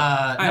 It is.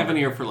 I have Number, an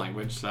ear for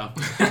language, so.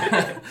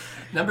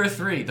 number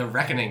 3, The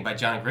Reckoning by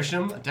John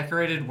Grisham. A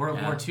decorated World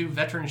Yeah. War II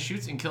veteran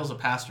shoots and kills a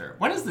pastor.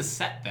 When is this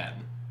set then?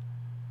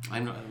 I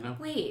don't know.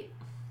 Wait,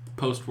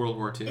 Post World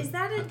War II. is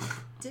that a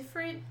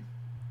different?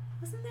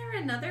 Wasn't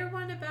there another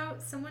one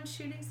about someone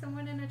shooting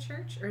someone in a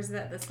church, or is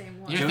that the same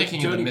one? You're thinking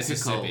of the Jodi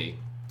Mississippi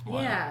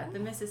one. Yeah, the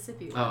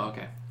Mississippi one Oh,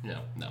 okay. No.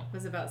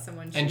 was about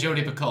someone. And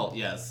shooting. Jodi Picoult,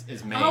 yes,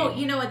 is Maine. Oh,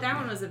 you know what that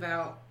one was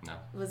about? No.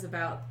 Was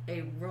about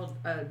a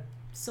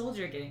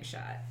soldier getting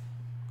shot.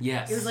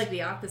 Yes. It was like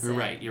the opposite. You're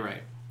right. You're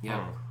right.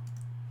 Yeah.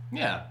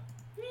 Yeah.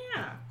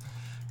 Yeah.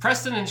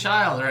 Preston and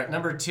Child are at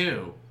number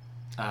 2.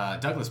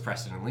 Douglas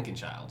Preston and Lincoln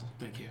Child.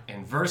 Thank you.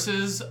 And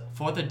Verses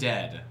for the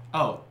Dead.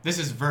 Oh, this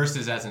is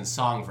verses as in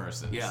song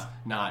verses. Yeah.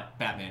 Not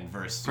Batman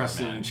versus Preston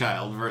Superman. and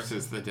Child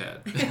versus the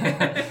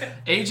Dead.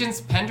 Agents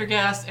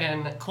Pendergast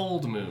and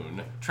Cold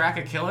Moon track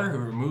a killer who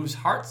removes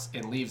hearts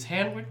and leaves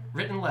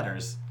handwritten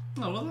letters.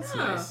 Oh, well, that's Oh.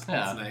 nice. Yeah.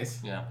 That's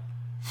nice. Yeah.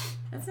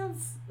 That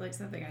sounds like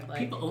something I'd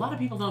like. A lot of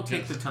people don't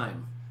take the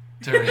time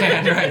To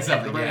handwrite to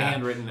something. write a Yeah.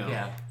 handwritten note.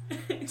 Yeah.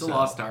 It's a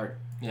lost art.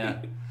 Yeah.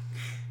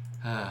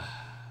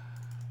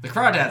 The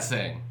Crawdads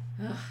sing.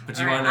 But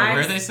you All want to right, know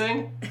where I've- they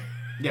sing?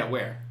 Yeah,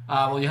 where?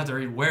 Well, you have to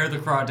read Where the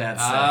Crawdads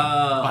Sing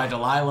Oh. by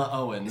Delilah This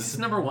Owens. is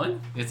number 1?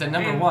 It's at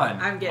number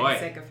 1. I'm getting Boy.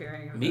 sick of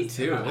hearing of Me this.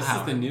 too. This Wow.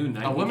 is the new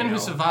Nightingale. A woman who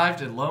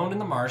survived alone in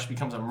the marsh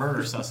becomes a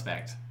murder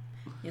suspect.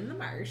 In the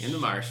marsh. In the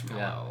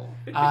marshmallow.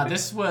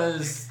 This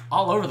was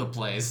all over the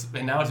place,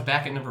 and now it's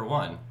back at number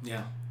 1.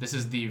 Yeah. This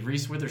is the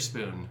Reese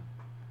Witherspoon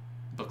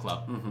book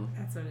club.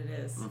 That's what it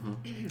is.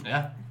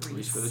 Yeah.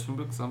 Reese Witherspoon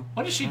book some.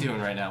 What is she doing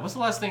right now? What's the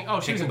last thing?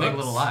 Oh, she was in Taking Big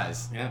books. Little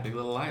Lies. Yeah, Big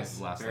Little Lies.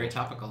 Last Very thing.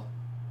 topical.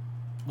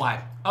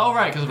 Why? Oh,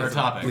 right, because of our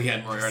topic.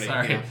 Leanne Moriarty.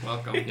 Sorry. Yeah,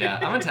 welcome. Yeah,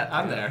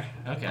 I'm there.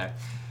 Okay.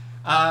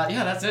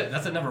 Yeah, that's it.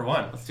 That's at number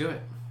 1. Let's do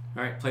it.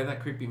 All right, play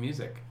that creepy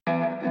music.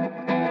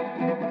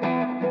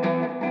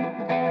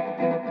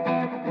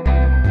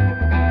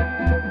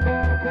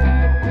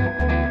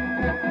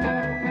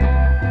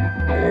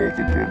 All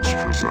the Books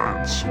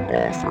presents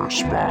Author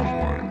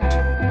Spotlight.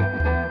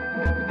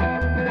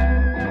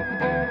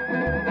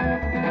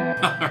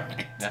 All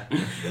right.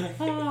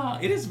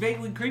 It is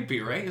vaguely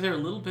creepy, right? Is there a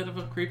little bit of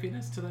a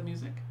creepiness to that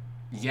music?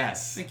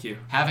 Yes. Thank you.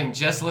 Having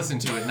just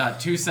listened to it not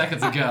 2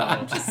 seconds ago.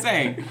 I'm just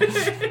saying.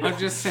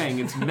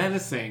 It's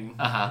menacing.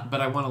 Uh-huh. But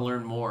I want to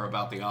learn more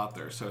about the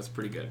author, so it's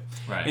pretty good.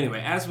 Right.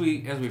 Anyway, as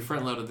we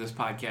front loaded this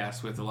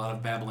podcast with a lot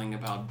of babbling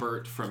about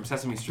Bert from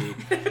Sesame Street,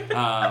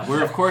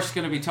 we're of course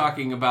going to be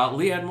talking about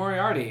Leanne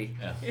Moriarty.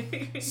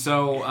 Yeah.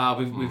 So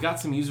we've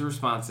got some user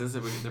responses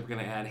that we're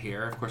going to add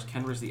here. Of course,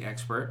 Kendra's the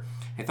expert.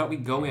 I thought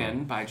we'd go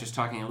in by just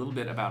talking a little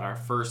bit about our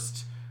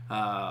first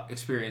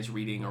experience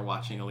reading or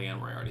watching a Leanne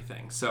Moriarty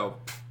thing. So,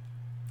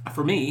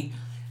 for me,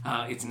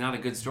 it's not a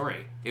good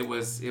story. It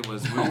was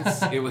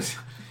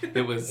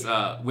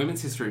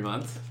Women's History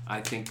Month.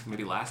 I think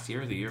maybe last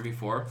year, or the year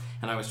before,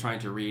 and I was trying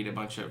to read a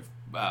bunch of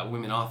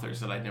women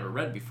authors that I'd never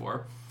read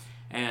before.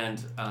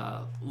 And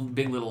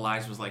Big Little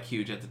Lies was like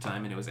huge at the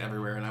time, and it was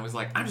everywhere. And I was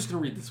like, I'm just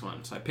gonna read this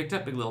one. So I picked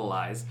up Big Little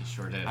Lies. You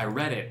sure did. I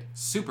read it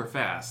super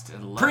fast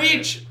and loved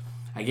Preach! it.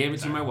 I gave it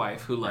to my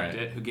wife, who loved Right.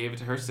 it, who gave it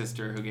to her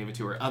sister, who gave it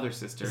to her other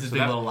sister. This is So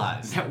Big that, Little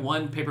Lies. That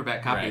one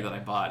paperback copy Right. that I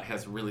bought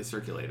has really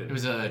circulated. It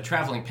was a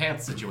traveling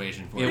pants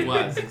situation for you. It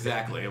was,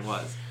 exactly, it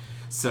was.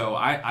 So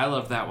I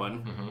love that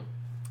one. Mm-hmm.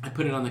 I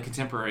put it on the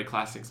Contemporary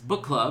Classics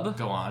Book Club.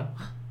 Go on.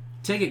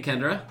 Take it,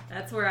 Kendra.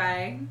 That's where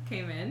I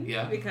came in.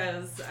 Yeah.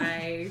 Because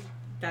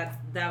that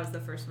was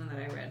the first one that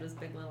I read was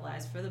Big Little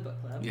Lies for the book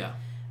club. Yeah.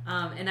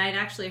 And I'd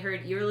actually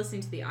heard you were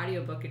listening to the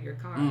audiobook in your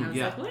car, and I was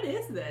yeah. like, "What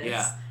is this?"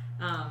 Yeah.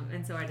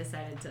 And so I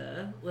decided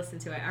to listen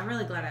to it. I'm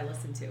really glad I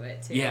listened to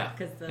it too. Yeah,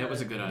 because the it was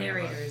a good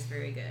audiobook. narrator is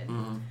very good.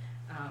 Mm-hmm.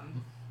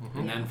 Um,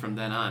 And then from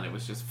then on, it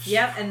was just...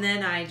 Yep, and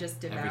then I just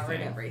devoured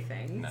Everything.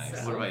 everything.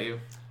 Nice. So. What about you?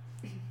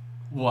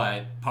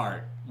 What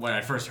part? When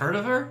I first heard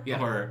of her?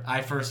 Yeah. Or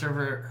I first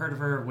heard of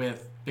her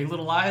with Big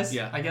Little Lies?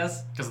 Yeah. I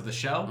guess, because of the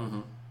show? Mm-hmm.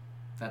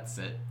 That's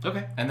it.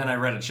 Okay. And then I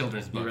read a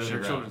children's book. You read she her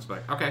wrote. children's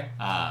book. Okay.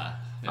 Yeah.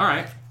 All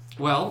right.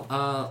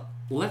 Well,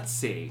 let's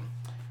see.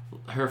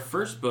 Her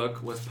first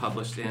book was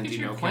published in, do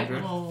you know, quaint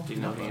Kendra? little Do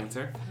you know the notebook.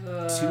 answer?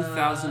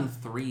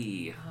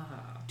 2003. Ah.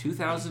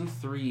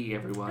 2003,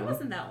 everyone. That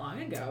wasn't that long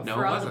ago No,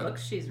 for it all wasn't. the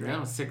books she's written.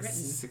 No,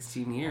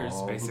 16 years,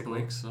 All the basically.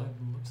 books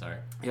sorry.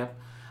 Yep.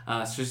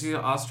 So she's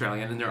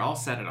Australian, and they're all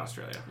set in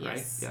Australia,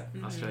 Yes. right?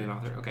 Yeah, Mhm. Australian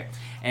author. Okay.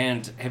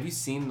 And have you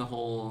seen the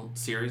whole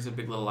series of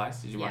Big Little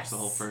Lies? Did you watch the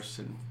whole Yes. first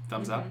and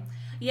thumbs up?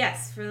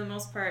 Yes, for the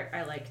most part,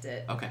 I liked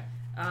it. Okay.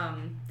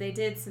 They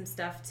did some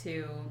stuff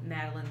to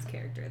Madeline's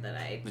character that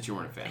I That you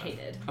weren't a fan of.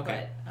 hated.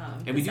 Okay. But, And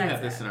we do besides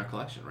have this that- in our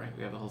collection, right?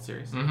 We have the whole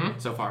series Mm-hmm.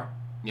 so far.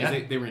 'Cause Yeah.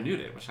 They renewed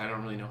it, which I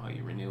don't really know how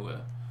you renew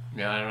a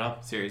Yeah, I don't know.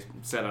 series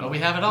set on. But we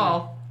have it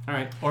all. All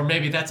right. Or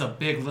maybe that's a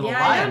big little Yeah,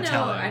 lie I I'm don't know.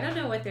 telling. I don't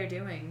know what they're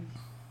doing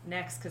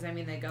next because I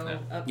mean they go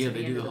Yeah. up Yeah, to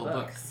they the do end the of whole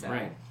book. book. So.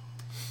 Right.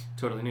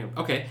 Totally new.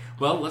 Okay,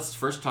 well, let's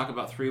first talk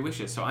about Three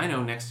Wishes. So I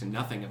know next to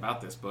nothing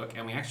about this book,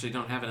 and we actually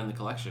don't have it in the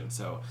collection.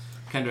 So,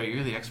 Kendra,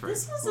 you're the expert.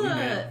 This was What do you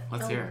know?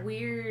 Let's hear a it.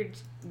 weird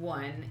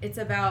one. It's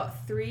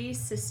about three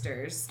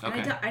sisters. And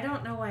Okay. I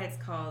don't know why it's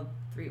called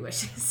Three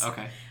Wishes.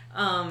 Okay.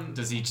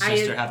 Does each I-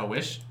 sister have a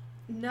wish?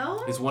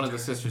 No. Is one of the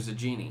sisters a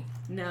genie?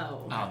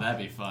 No. Oh, that'd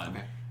be fun.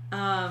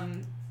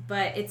 Okay.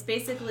 But it's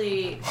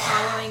basically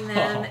following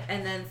them,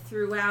 and then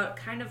throughout,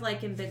 kind of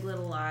like in Big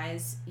Little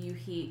Lies,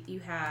 you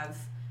have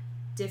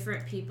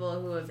different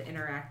people who have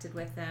interacted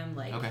with them,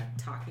 like Okay.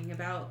 talking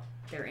about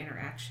their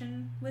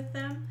interaction with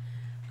them.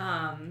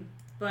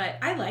 But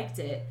I liked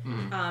it.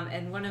 Mhm.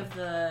 And one of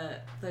the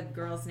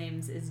girls'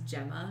 names is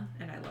Gemma,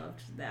 and I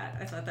loved that.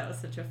 I thought that was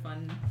such a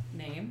fun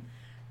name.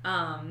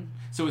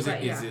 So is But,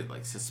 it yeah.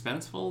 like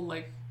suspenseful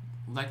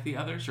like the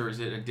others, or is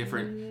it a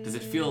different? Does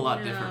it feel a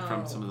lot different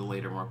from No. some of the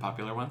later, more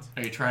popular ones?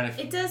 Are you trying to...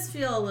 It does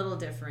feel a little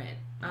different.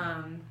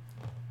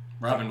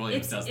 Robin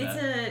Williams it's does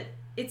that.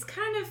 it's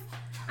kind of,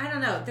 I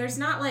don't know, there's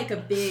not like a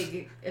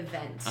big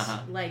event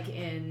Uh-huh. like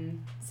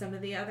in some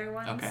of the other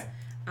ones. Okay.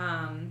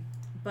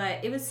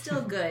 But it was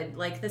still good.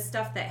 Like the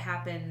stuff that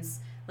happens,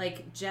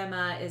 like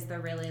Gemma is the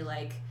really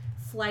like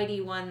flighty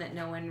one that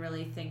no one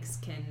really thinks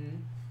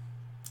can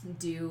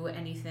do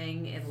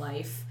anything in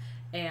life.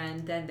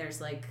 And then there's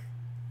like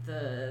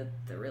the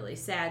really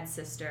sad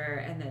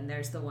sister, and then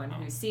there's the one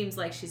who seems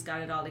like she's got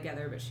it all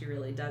together but she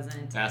really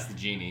doesn't. That's the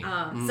genie.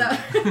 So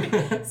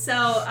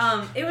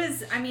it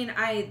was, I mean,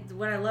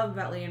 what I love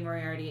about Leanne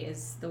Moriarty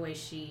is the way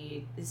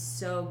she is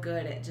so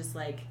good at just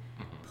like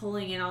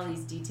pulling in all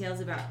these details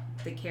about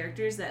the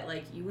characters that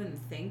like you wouldn't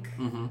think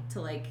Mm-hmm.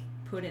 to like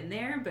put in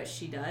there, but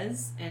she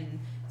does, and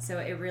so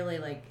it really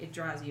like it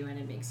draws you in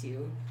and makes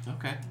you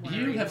Okay. want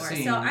You to read have more.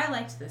 seen- So I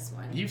liked this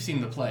one. You've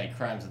seen the play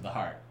Crimes of the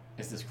Heart.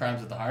 Is this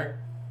Crimes of the Heart?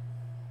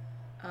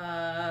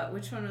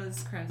 Which one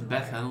was Crimes of the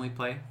Beth Heart? Henley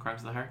play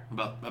Crimes of the Heart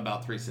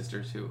about three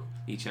sisters who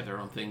each have their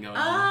own thing going Uh,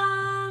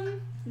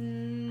 on.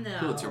 No.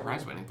 Pulitzer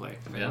Prize-winning play.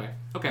 Yeah. Anyway,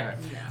 okay. Alright.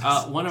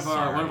 No. One of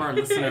our Sorry.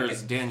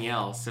 listeners,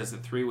 Danielle, says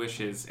that Three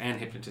Wishes and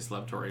Hypnotist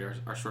Love Story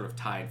are sort of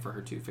tied for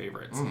her two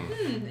favorites.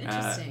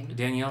 Interesting.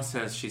 Danielle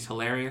says she's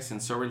hilarious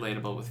and so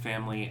relatable with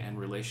family and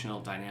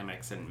relational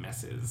dynamics and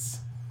messes.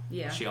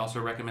 Yeah. She also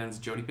recommends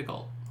Jodi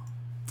Picoult.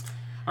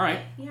 All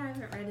right. Yeah, I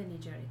haven't read any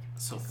Jodi.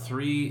 So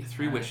Picoult.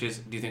 three wishes.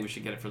 Do you think we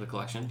should get it for the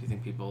collection? Do you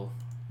think people?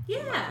 Yeah,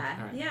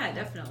 All right. yeah,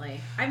 definitely.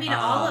 I mean,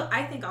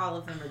 I think all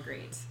of them are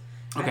great.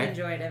 Okay. I've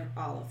enjoyed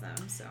all of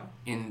them, so.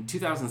 In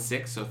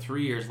 2006, so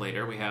 3 years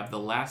later, we have The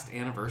Last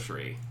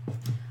Anniversary.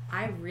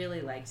 I really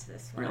liked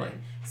this one. Really?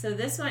 So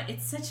this one,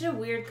 it's such a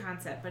weird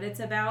concept, but it's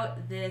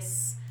about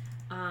this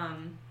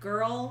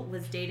girl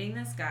was dating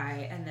this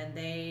guy, and then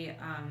they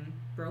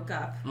broke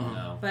up. Mm-hmm.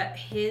 No. But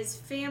his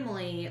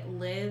family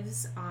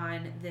lives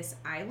on this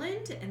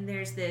island, and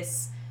there's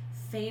this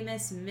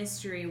famous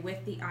mystery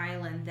with the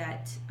island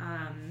that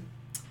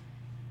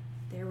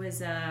there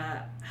was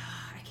I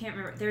can't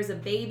remember. There's a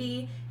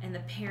baby, and the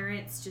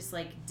parents just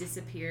like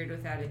disappeared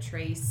without a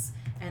trace,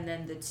 and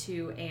then the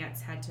two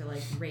aunts had to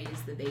like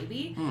raise the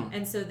baby,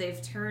 and so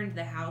they've turned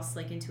the house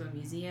like into a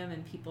museum,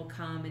 and people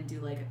come and do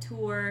like a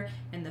tour,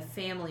 and the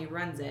family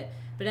runs it.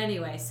 But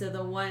anyway, so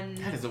the one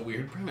That is a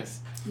weird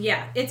premise.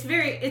 yeah, it's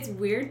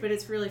weird, but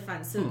it's really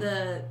fun. So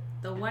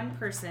the one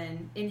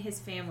person in his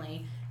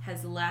family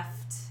has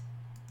left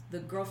the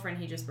girlfriend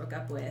he just broke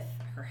up with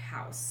her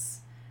house.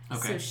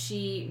 Okay. So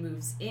she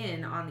moves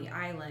in on the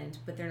island,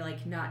 but they're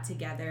like not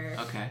together.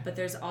 Okay. But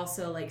there's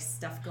also like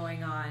stuff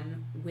going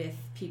on with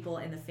people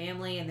in the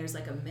family, and there's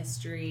like a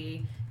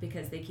mystery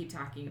because they keep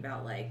talking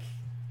about like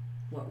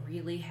what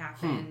really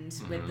happened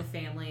with the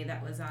family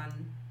that was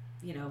on,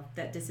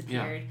 that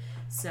disappeared.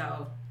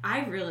 So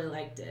I really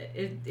liked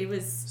it. It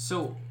was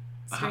So,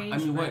 strange. I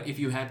mean, but- what if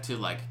you had to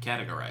like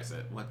categorize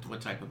it?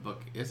 What type of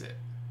book is it?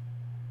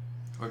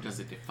 Or does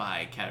it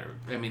defy category?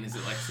 I mean, is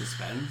it like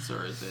suspense,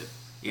 or is it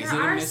a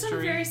there are mystery?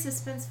 some very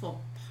suspenseful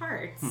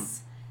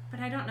parts, but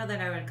I don't know that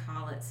I would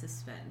call it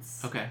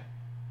suspense. Okay.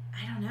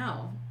 I don't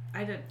know.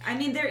 I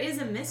mean, there is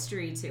a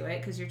mystery to it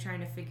because you're trying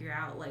to figure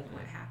out like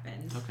what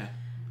happened. Okay.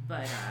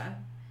 But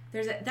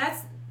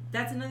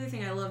that's another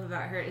thing I love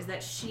about her is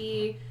that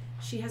she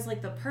has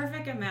like the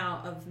perfect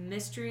amount of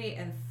mystery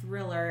and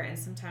thriller and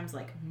sometimes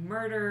like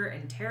murder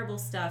and terrible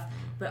stuff,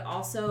 but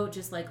also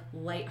just like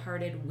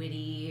lighthearted,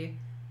 witty,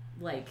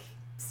 like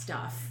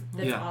stuff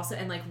that's also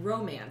and like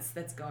romance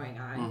that's going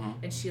on,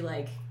 and she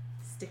like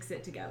sticks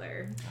it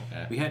together.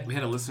 Okay. We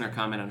had a listener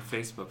comment on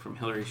Facebook from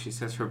Hillary. She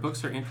says her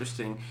books are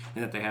interesting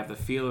in that they have the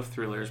feel of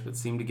thrillers, but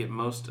seem to get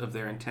most of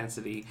their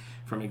intensity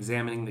from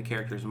examining the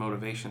characters'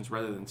 motivations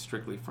rather than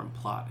strictly from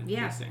plot and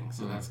pacing.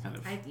 So that's kind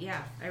of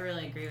I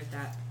really agree with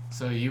that.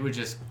 So you would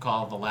just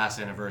call The Last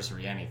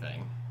Anniversary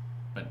anything,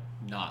 but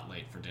not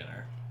Late for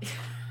Dinner.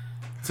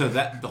 so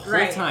that the whole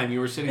Right. time you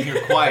were sitting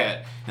here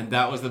quiet, and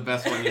that was the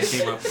best one you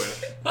came up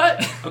with.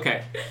 What?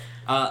 Okay.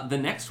 The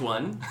next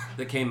one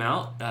that came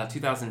out,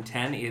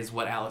 2010, is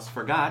What Alice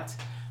Forgot.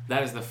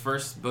 That is the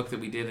first book that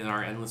we did in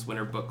our Endless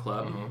Winter Book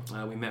Club.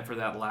 We met for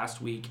that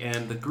last week,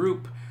 and the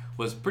group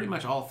was pretty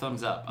much all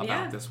thumbs up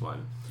about this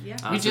one. Yeah.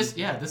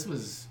 This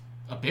was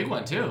a big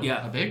one too.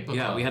 Yeah, A big book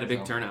Yeah, club, we had a big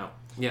so. turnout.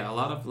 Yeah, a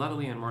lot of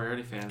Leanne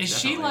Moriarty fans. Is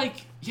she definitely.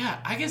 like,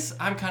 I guess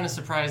I'm kind of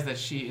surprised that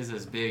she is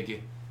as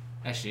big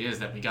as she is,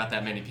 that we got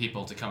that many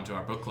people to come to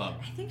our book club.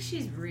 I think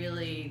she's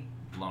really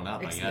Blown up,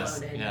 I guess.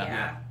 exploded.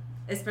 Yeah.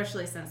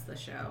 Especially since the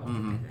show,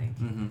 I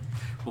think.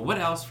 Well, What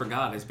Alice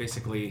Forgot is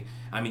basically,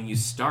 I mean, you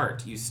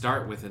start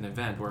with an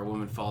event where a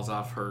woman falls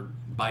off her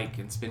bike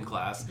in spin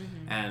class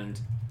and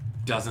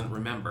doesn't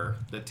remember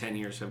that 10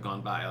 years have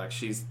gone by. Like,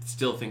 she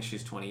still thinks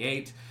she's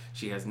 28.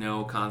 She has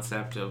no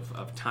concept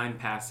of time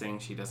passing.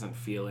 She doesn't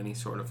feel any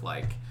sort of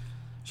like,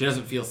 she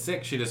doesn't feel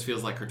sick. She just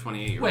feels like her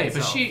 28-year-old Wait,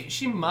 but self.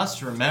 she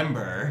must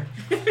remember.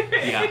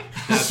 Yeah.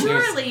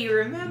 Surely you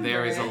remember.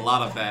 There is a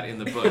lot of that in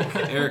the book.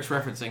 Eric's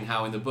referencing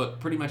how in the book,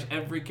 pretty much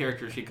every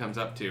character she comes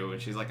up to, and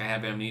she's like, I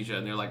have amnesia,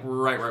 and they're like,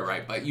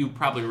 right, but you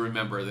probably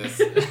remember this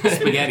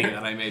spaghetti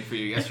that I made for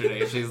you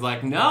yesterday. And she's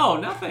like, no,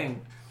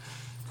 nothing.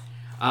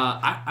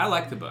 I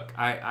like the book.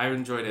 I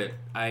enjoyed it.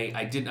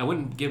 I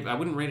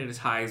wouldn't rate it as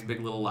high as Big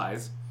Little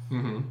Lies.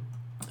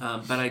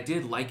 But I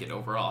did like it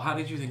overall. How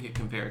did you think it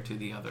compared to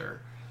the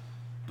other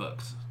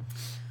books?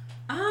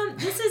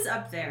 This is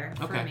up there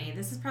for Okay. me.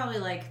 This is probably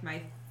like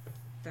my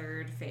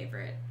third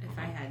favorite if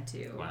I had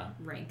to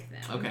rank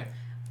them. Okay.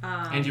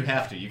 And you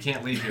have to. You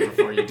can't leave here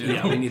before you do.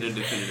 Yeah, we need a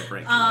definitive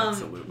ranking.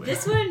 Absolutely.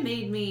 This one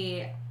made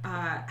me.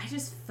 I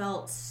just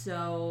felt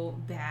so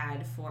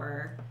bad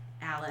for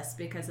Alice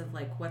because of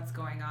like what's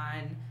going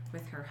on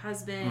with her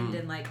husband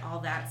and like all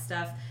that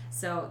stuff.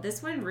 So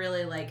this one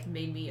really like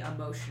made me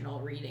emotional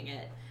reading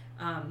it.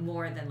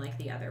 More than like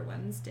the other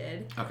ones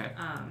did. Okay.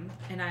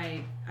 And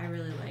I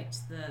really liked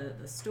the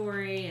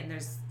story, and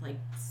there's like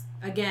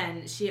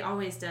again she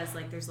always does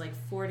like there's like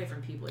 4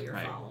 different people you're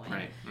following.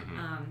 Right.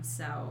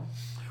 So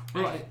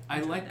Well, I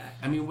enjoyed like. that.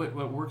 I mean, what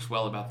works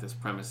well about this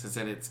premise is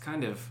that it's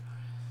kind of,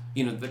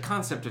 the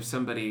concept of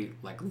somebody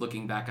like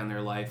looking back on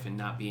their life and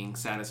not being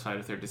satisfied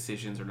with their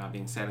decisions or not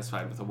being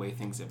satisfied with the way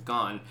things have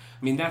gone.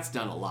 I mean, that's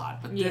done a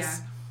lot, but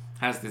this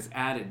has this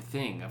added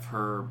thing of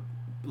her.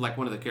 Like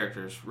one of the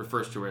characters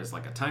refers to her as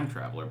like a time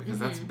traveler because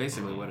that's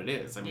basically what it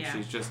is. I mean,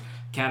 she's just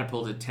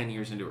catapulted 10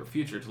 years into her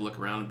future to look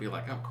around and be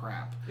like, oh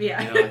crap.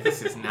 Yeah. Like,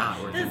 this is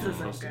not where This things are isn't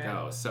supposed to good.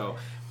 go. So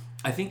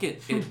I think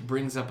it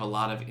brings up a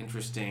lot of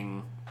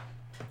interesting,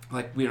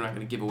 like we're not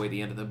going to give away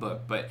the end of the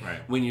book, but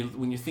when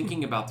you're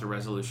thinking about the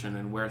resolution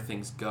and where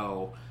things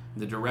go,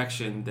 the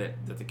direction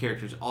that the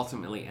characters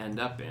ultimately end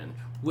up in,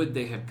 would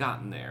they have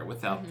gotten there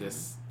without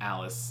this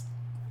Alice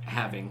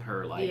having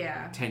her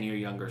 10-year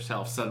younger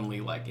self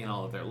suddenly like in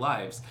all of their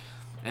lives?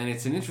 And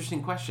it's an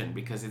interesting question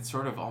because it's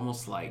sort of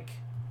almost like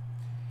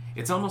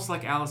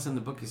Alice in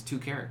the book is two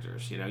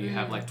characters. You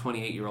have like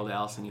 28-year-old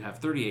Alice and you have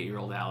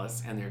 38-year-old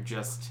Alice, and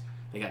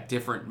they got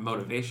different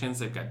motivations,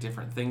 they've got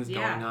different things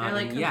going on. They're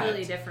like and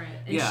completely different,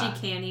 and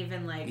she can't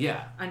even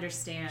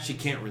understand. She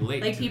can't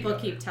relate. Like to people the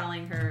other. keep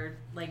telling her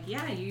like,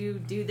 yeah, you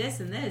do this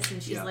and this,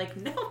 and she's like,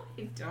 no,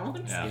 I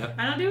don't. Yeah.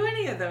 I don't do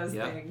any of those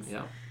things.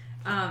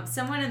 Yeah.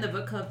 Someone in the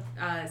book club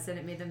said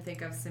it made them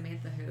think of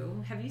Samantha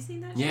Who. Have you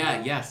seen that show?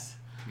 Yeah, yes.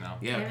 No.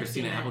 Yeah, haven't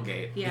Christina seen it.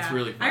 Applegate. Yeah. It's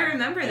really fun. I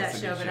remember that It's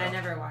a show, good but I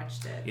never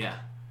watched it. Yeah.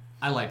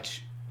 I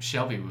liked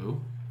Shelby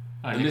Woo.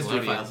 The Mystery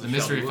Nickelodeon. Files of The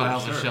Mystery Shelby Woo,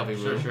 Files of sure, Shelby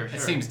Woo. sure. It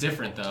seems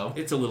different though.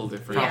 It's a little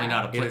different. Probably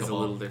not applicable. It is a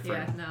little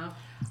different. Yeah, no.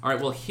 All right,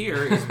 well,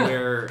 here is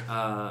where...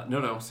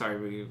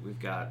 sorry, we've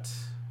got...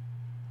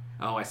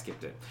 Oh, I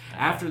skipped it.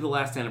 After the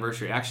last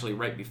anniversary, actually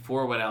right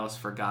before What Alice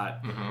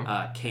Forgot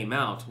came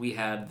out, we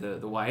had the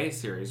YA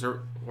series,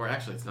 or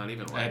actually it's not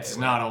even YA. It's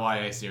not a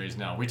YA series,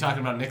 no. We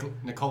talking about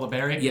Nicola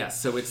Berry?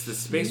 Yes, so it's the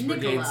Space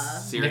Brigade Nicola.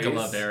 series.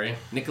 Nicola Berry.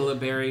 Nicola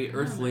Berry,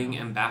 Earthling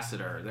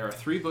Ambassador. There are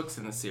 3 books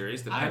in the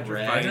series. The I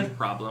Petrifying read.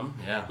 Problem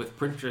Yeah. with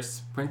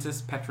Princess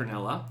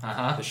Petronella.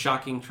 Uh-huh. The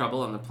Shocking Trouble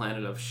on the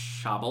Planet of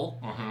Shabel.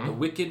 The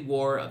Wicked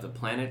War of the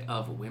Planet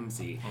of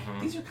Whimsy.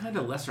 These are kind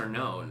of lesser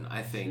known,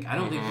 I think. I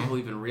don't think people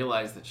even realize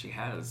that she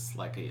has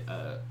like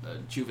a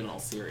juvenile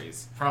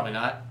series. Probably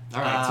not. All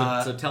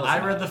right, so tell us I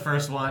about read it. the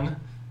first one,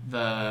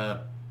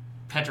 the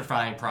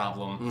Petrifying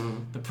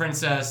Problem. The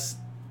princess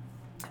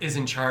is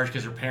in charge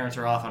because her parents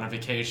are off on a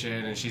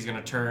vacation, and she's going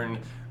to turn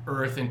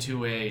Earth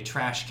into a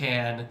trash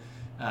can,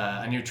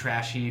 a new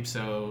trash heap.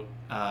 So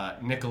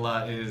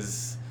Nicola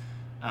is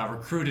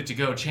recruited to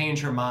go change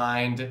her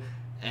mind,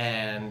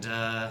 and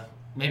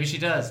maybe she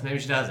does, maybe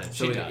she doesn't.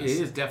 So she it does.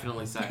 is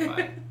definitely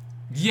sci-fi.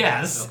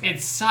 Yes, Okay.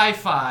 it's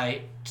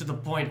sci-fi to the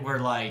point where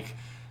like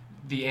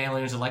the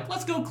aliens are like,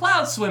 let's go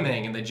cloud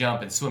swimming, and they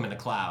jump and swim in a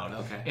cloud.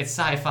 Okay. It's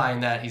sci-fi in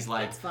that he's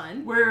like, That's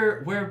fun.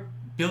 We're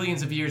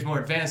billions of years more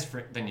advanced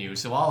than you,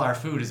 so all our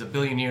food is a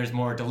billion years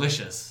more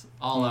delicious.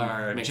 All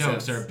our Makes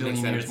jokes sense. are a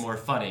billion Makes years sense. more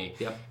funny.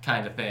 Yep.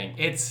 Kind of thing.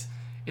 It's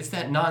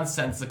that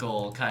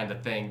nonsensical kind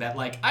of thing that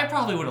like I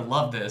probably would have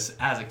loved this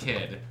as a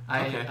kid.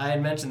 Okay. I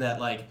had mentioned that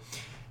like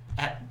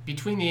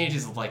between the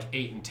ages of like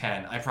 8 and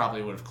 10, I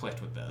probably would have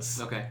clicked with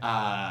this. Okay.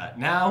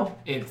 Now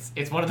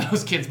it's one of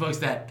those kids' books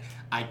that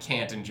I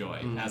can't enjoy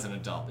as an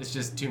adult. It's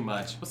just too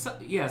much.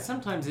 Well,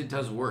 sometimes it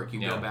does work. You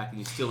Yeah. go back and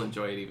you still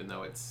enjoy it, even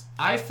though it's...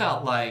 I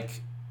felt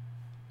like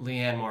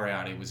Leanne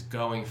Moriarty was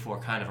going for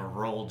kind of a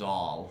Roald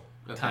Dahl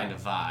kind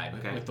of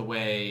vibe with the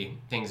way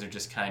things are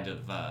just kind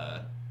of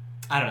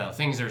I don't know,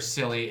 things are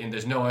silly and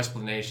there's no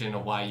explanation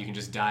of why you can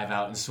just dive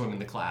out and swim in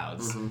the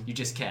clouds. You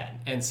just can.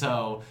 And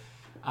so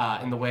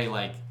in the way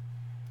like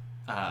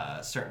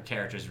certain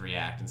characters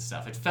react and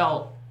stuff, it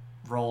felt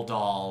Roald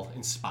Dahl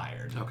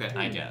inspired,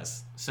 I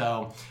guess.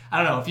 So I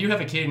don't know, if you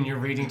have a kid and you're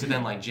reading to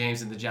them like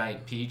James and the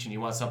Giant Peach and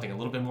you want something a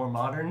little bit more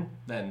modern,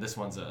 then this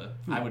one's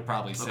I would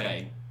probably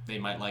say they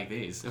might like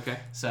these. Okay.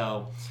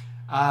 So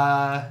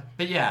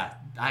but yeah,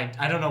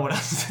 I don't know what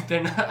else.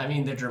 They're not. I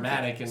mean, they're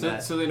dramatic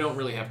and So they don't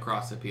really have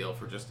cross appeal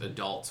for just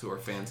adults who are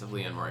fans of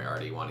Leanne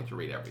Moriarty wanting to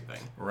read everything.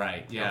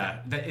 right. Yeah.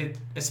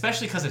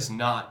 Especially because it's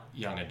not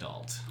young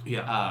adult.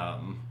 Yeah.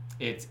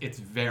 It's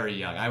very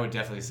young. I would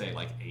definitely say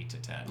like 8 to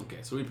 10. Okay,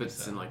 so we put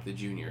this in like the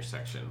junior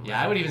section.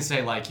 Yeah, I would even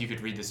say like you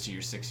could read this to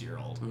your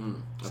 6-year-old.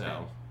 Okay.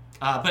 So.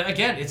 But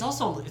again, it's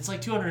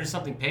like 200 and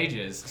something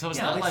pages, so it's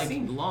not it like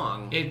seemed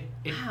long. it.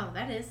 Wow,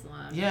 that is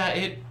long. Yeah,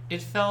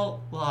 it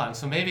felt long.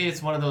 So maybe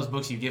it's one of those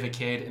books you give a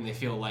kid and they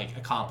feel like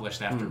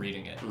accomplished after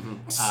reading it.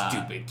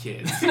 Stupid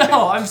kids.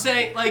 No, I'm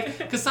saying like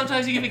because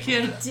sometimes you give a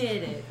kid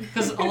Did it?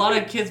 because a lot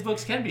of kids'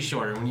 books can be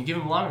shorter. When you give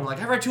them longer, like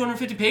I read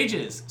 250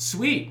 pages,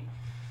 sweet.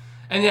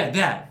 And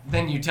yeah,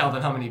 then you tell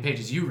them how many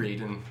pages you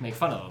read and make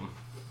fun of them.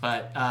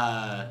 But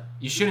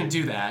you shouldn't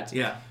do that.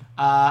 Yeah.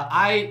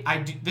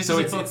 I do. This So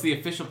is a book. it's the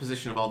official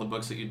position of all the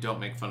books that you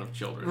don't make fun of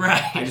children.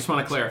 Right. I just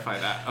want to clarify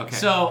that. Okay.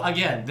 So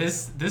again,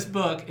 this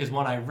book is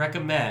one I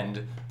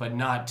recommend, but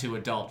not to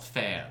adult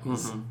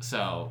fans.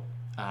 So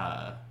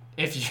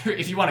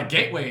if you want a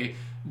gateway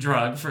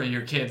drug for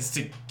your kids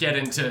to get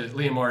into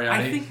Leanne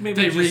Moriarty, I think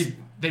maybe they just read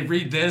they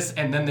read this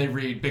and then they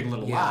read Big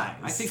Little Lies.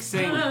 I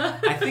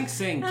think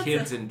saying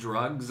kids and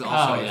drugs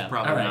also is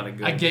probably All right. not a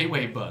good. A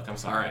gateway book. I'm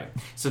sorry. All right.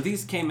 So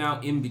these came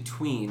out in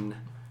between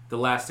The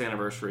Last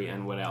Anniversary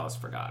and What Alice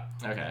Forgot.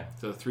 Okay.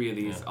 So the three of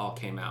these all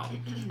came out,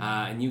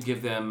 and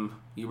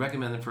you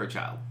recommend them for a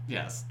child.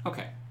 Yes.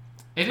 Okay.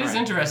 It is All right.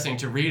 interesting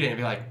to read it and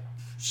be like,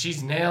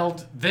 she's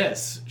nailed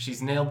this.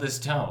 She's nailed this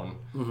tone,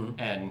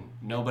 and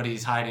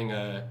nobody's hiding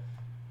a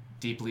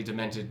deeply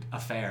demented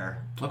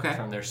affair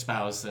from their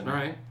spouse and All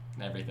right.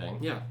 everything.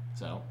 Yeah.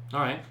 So. All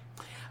right.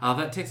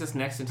 That takes us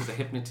next into The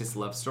Hypnotist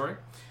Love Story.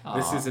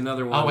 This is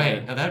another one. Oh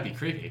wait, no, that'd be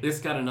creepy. This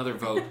got another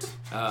vote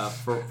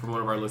from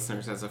one of our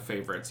listeners as a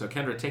favorite. So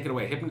Kendra, take it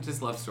away.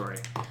 Hypnotist Love Story.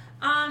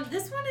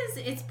 This one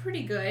it's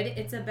pretty good.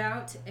 It's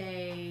about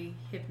a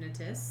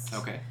hypnotist.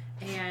 Okay.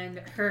 And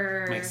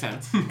her Makes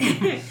sense.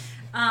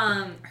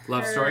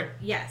 Love story?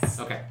 Yes.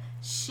 Okay.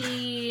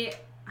 She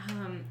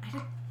I'm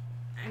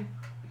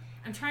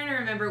trying to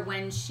remember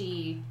when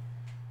she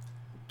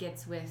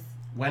gets with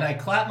When I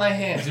clap my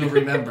hands, you'll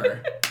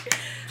remember.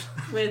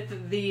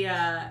 with the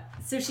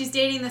so she's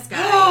dating this guy.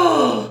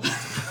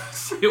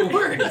 It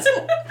worked.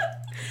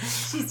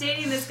 She's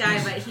dating this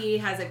guy, but he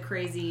has a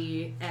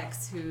crazy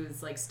ex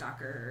who's like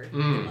stalker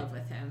in love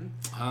with him.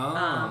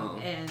 Oh.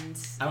 And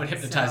I would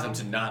hypnotize them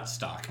to not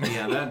stalk me.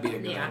 Yeah, that'd be a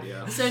good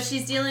idea. So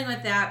she's dealing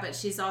with that, but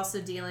she's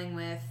also dealing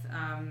with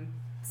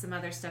some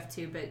other stuff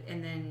too.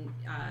 And then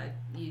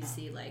you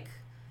see like,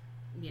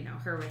 you know,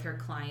 her with her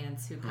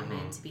clients who come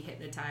in to be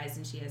hypnotized,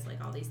 and she has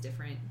like all these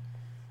different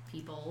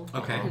people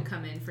who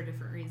come in for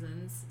different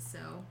reasons. So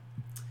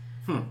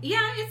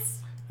yeah,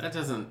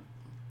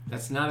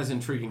 That's not as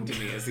intriguing to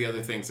me as the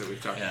other things that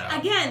we've talked about.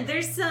 Again,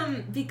 there's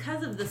some,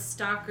 because of the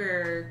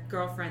stalker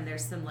girlfriend,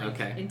 there's some like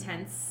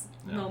intense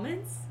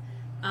moments.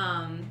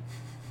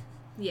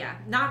 Yeah,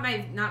 not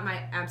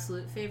my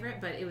absolute favorite,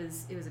 but it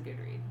was a good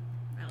read.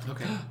 I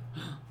liked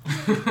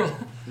it.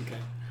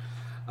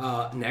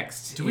 Okay.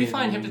 Next. Do we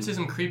find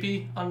hypnotism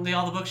creepy on the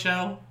All the Book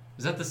show?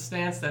 Is that the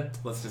stance that?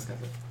 Let's discuss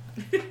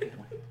it.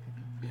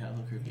 Yeah, a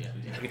little creepy.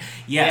 Yeah.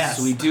 Yes,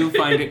 we do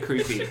find it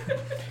creepy.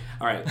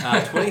 All right.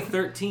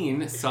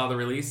 2013 saw the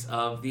release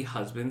of The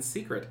Husband's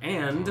Secret,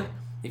 and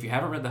if you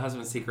haven't read The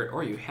Husband's Secret,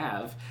 or you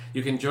have,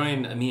 you can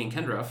join me and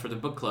Kendra for the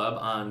book club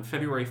on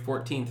February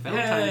 14th,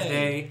 Valentine's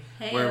Day,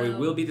 where we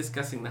will be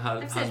discussing The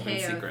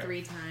Husband's Secret.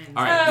 3 times.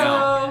 All right,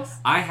 now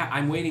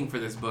I'm waiting for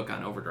this book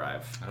on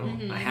Overdrive.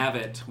 I have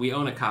it. We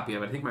own a copy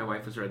of it. I think my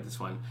wife has read this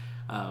one.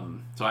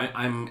 So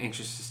I'm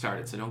anxious to start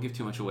it, so don't give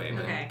too much away,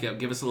 but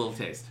give us a little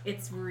taste.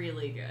 It's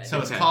really good. So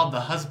it's called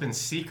The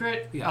Husband's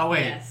Secret? Yeah. Oh,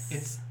 wait.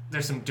 Yes.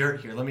 There's some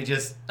dirt here. Let me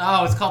just...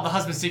 Oh, it's called The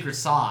Husband's Secret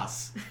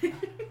Sauce.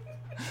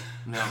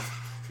 No.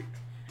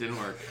 Didn't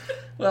work.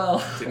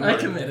 Well, I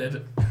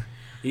committed.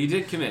 You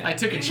did commit. I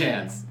took a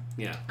chance.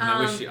 Yeah. And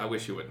I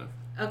wish you wouldn't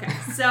have. Okay,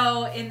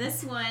 so in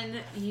this one,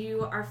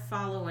 you are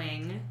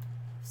following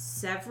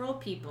several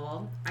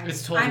people.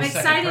 It's told in the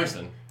second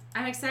person.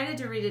 I'm excited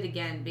to read it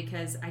again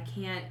because I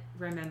can't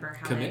remember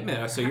how.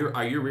 Commitment. So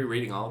are you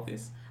rereading all of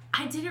these?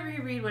 I didn't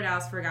reread What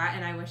Alice Forgot,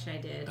 and I wish I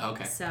did.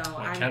 Okay. So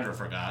Kendra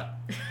forgot.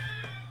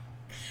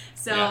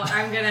 So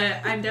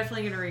I'm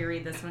definitely gonna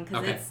reread this one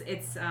because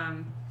it's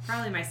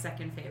probably my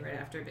second favorite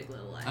after Big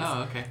Little Lies.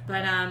 Oh, okay.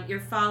 But you're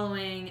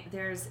following.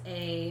 There's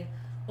a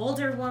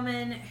older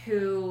woman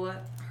who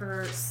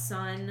her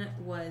son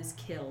was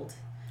killed,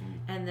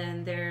 and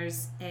then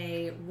there's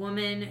a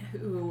woman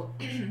who.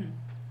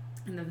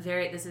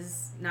 This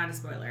is not a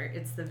spoiler.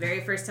 It's the very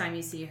first time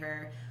you see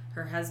her.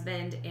 Her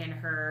husband and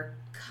her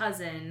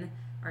cousin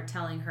are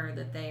telling her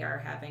that they are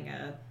having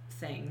a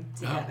thing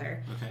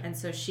together. Oh, okay. And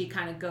so she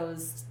kind of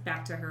goes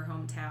back to her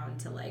hometown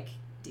to like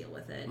deal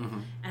with it.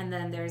 And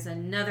then there's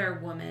another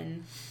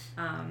woman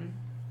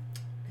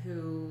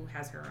who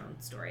has her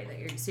own story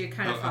so you're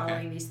kind of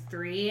following these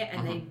three,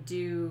 and they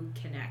do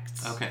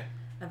connect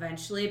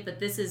eventually. But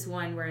this is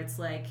one where it's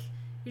like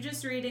you're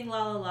just reading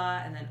la la la,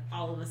 and then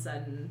all of a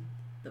sudden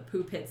the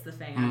poop hits the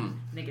fan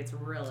and it gets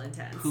real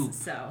intense. Poop.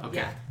 So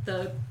Okay.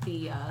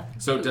 yeah,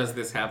 So poop. does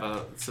this have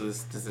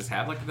does this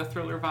have like the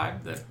thriller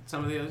vibe that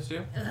some of the others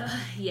do?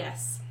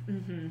 Yes.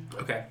 Mm-hmm.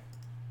 Okay.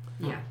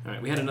 Yeah. All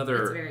right. We had It's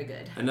another very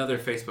good.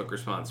 Facebook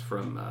response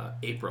from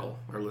April,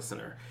 our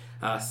listener,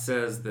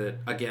 says that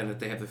again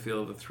that they have the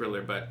feel of the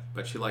thriller, but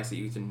she likes that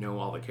you get to know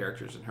all the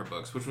characters in her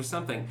books, which was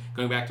something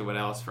going back to What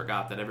Alice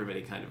Forgot that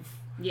everybody kind of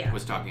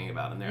was talking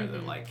about in there.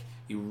 That like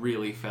you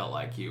really felt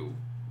like you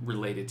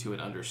related to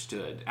and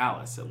understood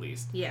Alice at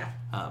least. Yeah.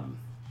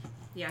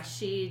 Yeah.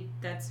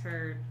 That's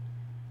her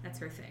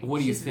thing. What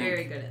do you She's think?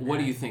 very good at What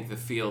that. do you think the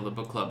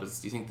book club is?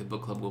 Do you think the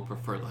book club will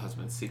prefer The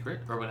Husband's Secret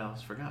or What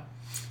Alice Forgot?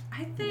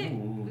 I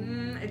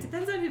think it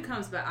depends on who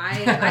comes, but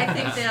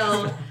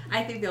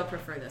I think they'll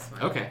prefer this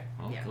one. Okay.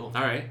 Oh, Yeah. cool.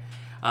 All right.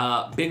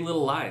 Big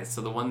Little Lies.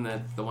 So the one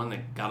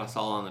that got us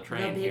all on the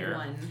train The big here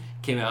one.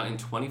 came out in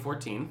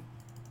 2014.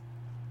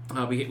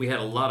 We had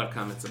a lot of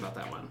comments about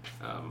that one.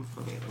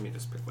 Let me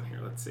just pick one here.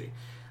 Let's see.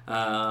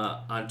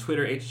 On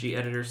Twitter, HG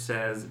Editor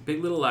says,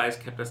 Big Little Lies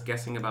kept us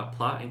guessing about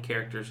plot and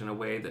characters in a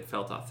way that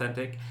felt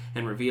authentic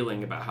and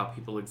revealing about how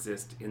people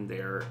exist in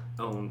their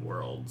own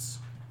worlds.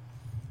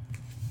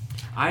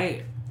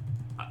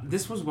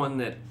 This was one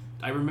that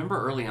I remember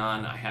early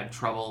on I had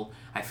trouble.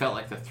 I felt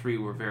like the three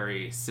were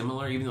very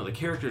similar, even though the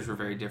characters were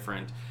very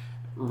different.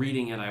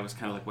 Reading it, I was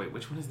kind of like, wait,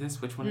 which one is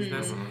this? Which one is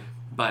this?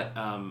 But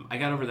I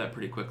got over that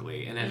pretty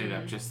quickly and ended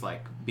up just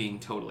like being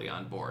totally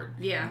on board.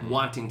 Yeah.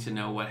 Wanting to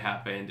know what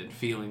happened and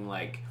feeling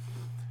like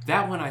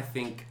that one, I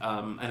think,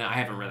 and I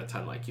haven't read a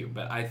ton like you,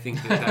 but I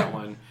think that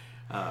one,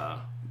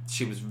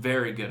 she was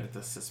very good at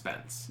the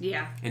suspense.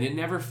 Yeah. And it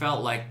never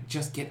felt like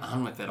just get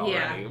on with it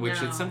already,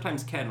 which no. it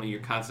sometimes can when you're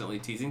constantly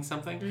teasing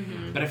something.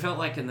 Mm-hmm. But I felt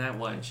like in that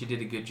one, she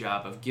did a good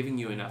job of giving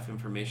you enough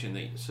information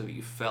so that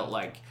you felt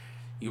like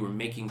you were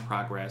making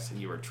progress and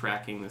you were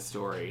tracking the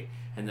story,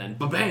 and then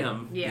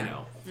ba-bam, you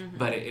know. Mm-hmm.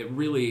 But it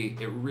really,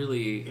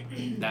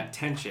 that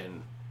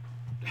tension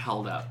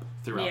held up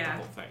throughout the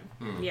whole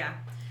thing. Yeah.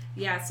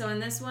 Yeah, so in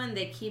this one,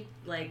 they keep,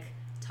 like,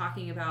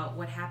 talking about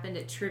what happened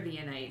at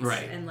trivia night.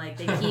 Right. And, like,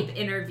 they keep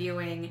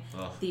interviewing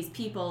these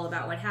people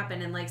about what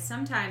happened. And, like,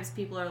 sometimes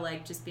people are,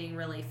 like, just being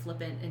really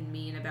flippant and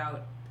mean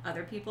about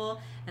other people.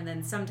 And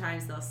then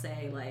sometimes they'll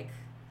say, like,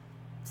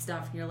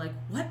 stuff, and you're like,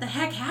 what the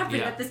heck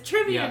happened at this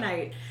trivia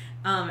night?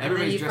 And everybody's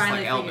then you dressed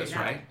finally like figure Elvis, it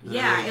out. right?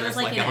 Yeah, it was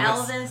like an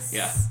Elvis.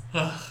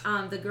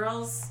 Yeah. The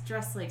girls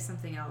dressed like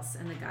something else,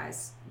 and the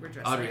guys were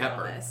dressed Audrey like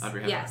Hepburn. Elvis.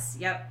 Audrey Hepburn. Yes,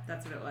 yep,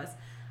 that's what it was.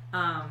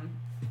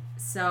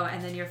 So,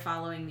 and then you're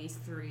following these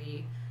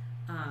three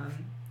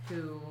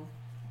who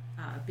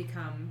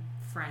become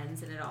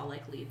friends, and it all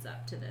like leads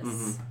up to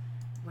this.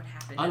 What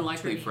happened?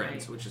 Unlikely at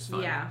friends, night. which is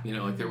fun. Yeah. You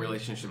know, like their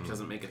relationship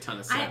doesn't make a ton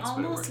of sense. I but it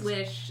almost works.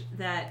 wish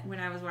that when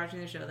I was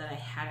watching the show that I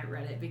hadn't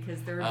read it,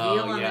 because the reveal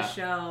on yeah. the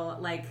show,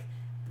 like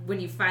when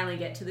you finally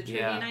get to the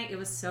trivia Yeah. night, it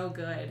was so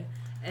good,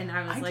 and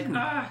I was like, didn't-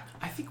 ah.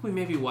 I think we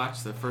maybe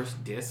watched the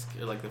first disc,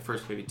 or like the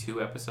first maybe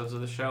 2 episodes of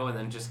the show, and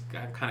then just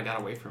kind of got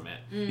away from it.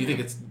 You think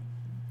it's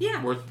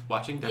Yeah. worth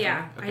watching? Definitely?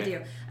 Yeah, Okay. I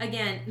do.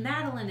 Again,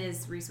 Madeline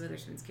is Reese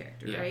Witherspoon's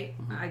character, Yeah. right?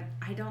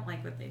 I don't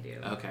like what they do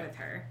Okay. with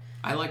her.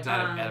 I liked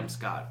Adam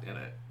Scott in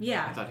it.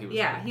 Yeah. I thought he was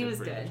Yeah, good. he Did a was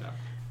pretty good. job.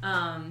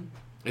 Um,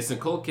 It's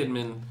Nicole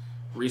Kidman,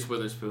 Reese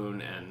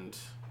Witherspoon, and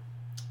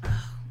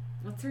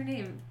what's her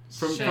name?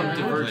 from Shailene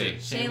Divergent.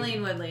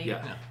 Shailene Woodley.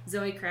 Yeah.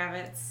 Zoe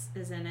Kravitz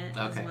is in it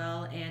Okay. as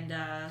well, and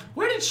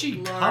Where did she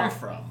Laura- come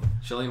from?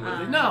 Shailene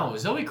Woodley. No,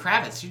 Zoe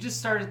Kravitz. She just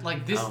started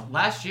like this Oh.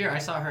 last year. I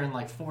saw her in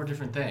like 4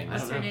 different things.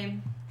 what's don't her know.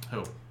 name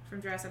Who?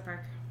 from Jurassic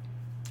Park?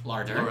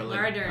 Laura Dern. Laura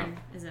Laura Linney. Dern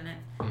is in it,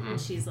 and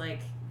she's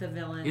like the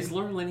villain. Is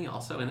Laura Linney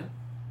also in it?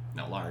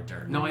 No, Laura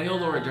Dern. No, I know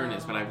Laura Dern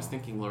is, but I was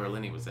thinking Laura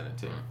Linney was in it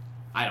too.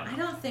 I don't I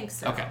know. don't think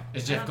so. Okay.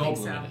 Is I Jeff don't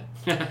think Goldblum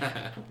so. in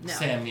it? No.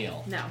 Sam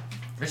Neill. No.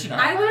 Richard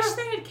I Arthur? wish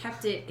they had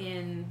kept it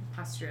in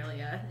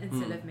Australia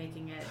instead of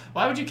making it.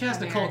 Why would you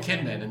cast Nicole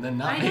American. Kidman and then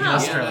not I make it know.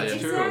 Australia?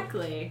 that's true.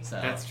 Exactly. So,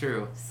 That's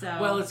true. So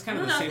Well, it's kind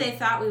I of don't the know same- if they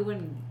thought we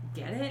wouldn't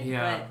get it.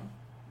 Yeah.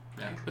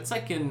 yeah. It's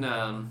like in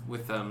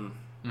with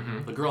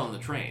The Girl on the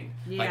Train.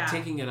 Like Yeah.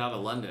 taking it out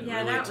of London Yeah,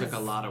 really that took a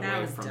was- lot that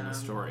away was from dumb. the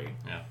story.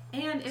 Yeah. But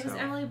and it was So-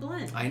 Emily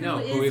Blunt. I know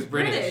who is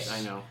British.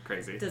 I know,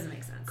 crazy. Doesn't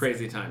make sense.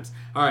 Crazy times.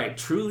 All right,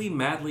 Truly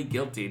Madly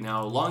Guilty.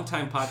 Now,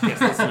 longtime podcast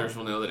listeners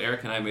will know that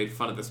Eric and I made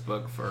fun of this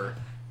book for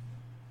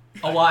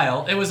A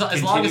while. It was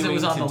as long as it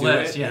was on the Continuing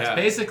to do list. it, Yes. yeah.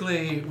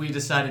 Basically, we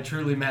decided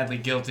Truly Madly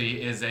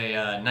Guilty is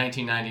a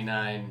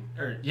 1999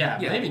 or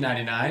maybe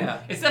 99. Yeah.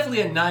 It's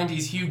definitely a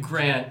 90s Hugh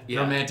Grant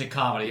Yeah. romantic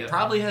comedy. Yeah.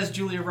 Probably has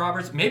Julia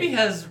Roberts. Maybe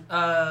has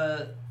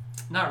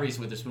not Reese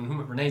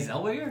Witherspoon. Renee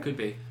Zellweger. could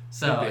be.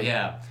 So Could be.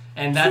 yeah,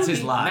 and that's his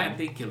Truly line.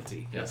 Madly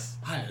Guilty. Yes.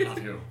 I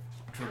love you.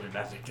 Truly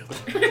Madly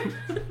Guilty.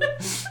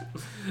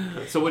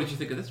 So, what did you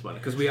think of this one?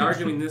 Because we are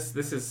doing this.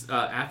 This is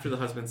after The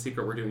Husband's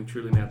Secret. We're doing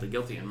Truly Madly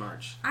Guilty in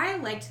March. I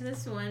liked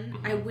this one.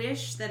 I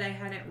wish that I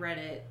hadn't read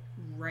it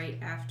right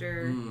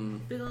after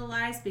Big Little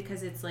Lies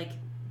because it's like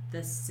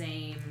the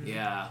same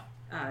Yeah.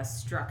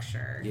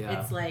 structure. Yeah.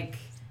 It's like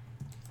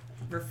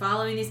we're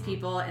following these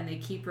people and they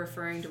keep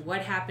referring to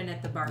what happened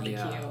at the barbecue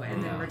Yeah.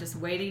 and then we're just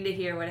waiting to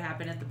hear what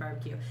happened at the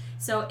barbecue.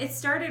 So it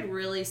started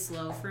really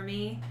slow for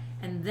me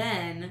and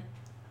then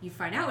you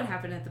find out what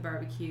happened at the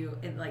barbecue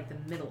in like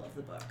the middle of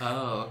the book.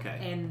 Oh, okay.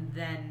 And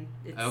then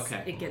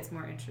it gets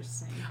more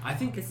interesting. I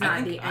think It's not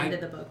I think the end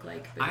of the book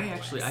like Big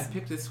Little I Lies.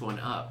 picked this one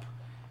up,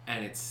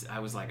 and I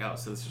was like, oh,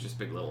 so this is just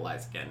Big Little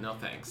Lies again. No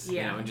thanks.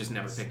 Yeah. You know, and just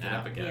never picked it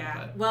up again. Yeah.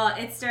 But Well,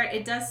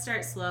 it does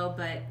start slow,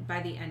 but by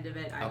the end of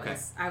it, Okay.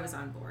 I was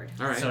on board.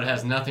 all right. So it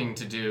has nothing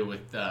to do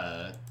with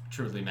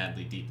Truly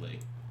Madly Deeply,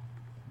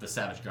 the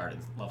Savage Garden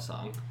love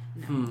song.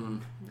 No.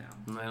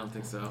 I don't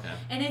think so. Okay.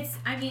 And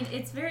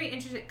it's very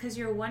interesting because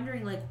you're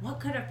wondering like what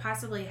could have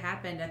possibly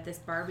happened at this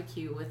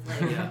barbecue with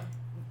like Yeah.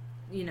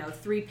 you know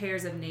 3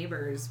 pairs of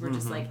neighbors were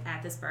just like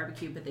at this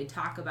barbecue, but they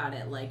talk about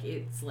it like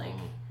it's like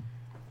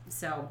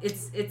so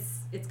it's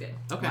good.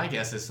 Okay. My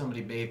guess is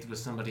somebody bathed with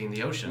somebody in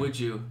the ocean. Would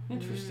you?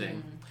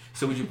 Interesting.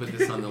 So would you put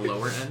this on the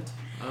lower end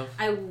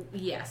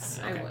Yes,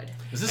 I Okay. would.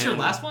 Is this your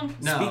And last one?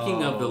 No.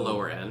 Speaking of the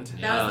lower end,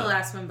 That was the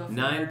last one before.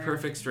 9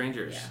 Perfect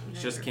Strangers. Yeah, It 9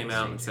 just Perfect came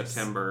out in Strangers.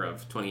 September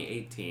of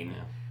 2018. Yeah.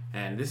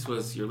 And this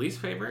was your least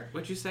favorite,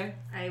 would you say?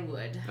 I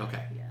would.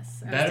 Okay.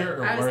 Yes. Better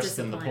or I was worse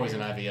than the disappointed.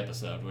 Poison Ivy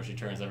episode where she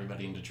turns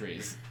everybody into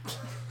trees?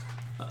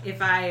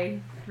 If I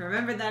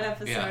remembered that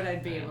episode, Yeah.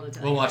 I'd be able to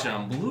tell We'll you watch it that.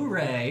 on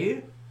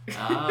Bluray. You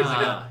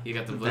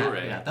got the That-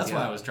 Blu-ray. yeah, that's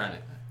why I was trying to.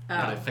 But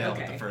I failed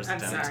okay. at the first I'm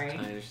attempt. sorry. I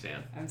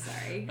understand. I'm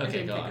sorry. I Okay,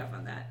 didn't go pick on. up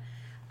on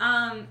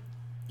that.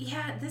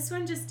 Yeah, this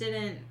one just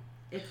didn't.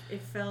 It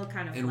fell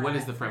kind of. And flat what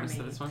is the for premise me.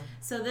 of this one?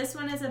 So this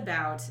one is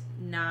about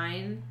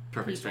 9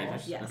 Perfect people,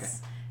 strangers?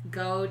 yes,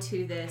 go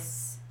to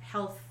this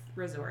health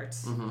resort,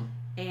 Mm-hmm.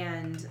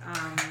 and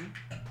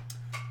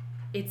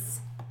it's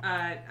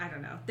I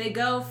don't know. They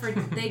go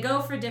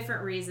for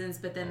different reasons,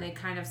 but then they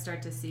kind of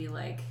start to see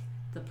like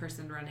the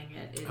person running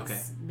it is Okay.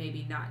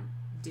 maybe not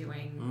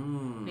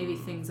doing. Maybe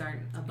things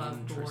aren't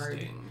above board.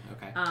 Interesting.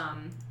 Okay.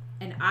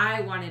 And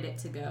I wanted it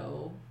to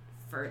go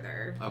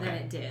further Okay. than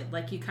it did.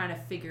 Like you kind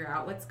of figure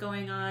out what's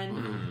going on,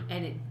 Mhm.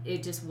 and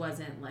it just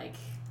wasn't like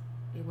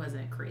it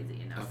wasn't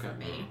crazy enough Okay. for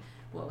me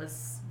what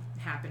was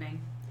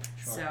happening.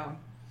 Sure. So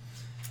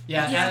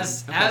Yeah, Yeah.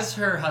 as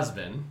her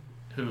husband,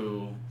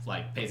 who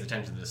like pays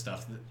attention to this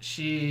stuff,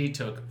 she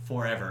took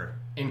forever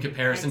in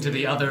comparison I to the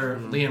did. other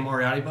Liam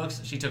Moriarty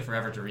books. She took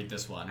forever to read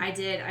this one. I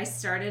did. I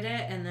started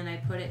it and then I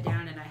put it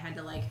down, and I had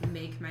to like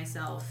make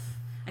myself.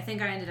 I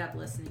think I ended up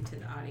listening to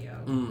the audio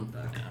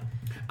book. Yeah.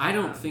 I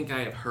don't think I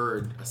have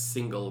heard a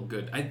single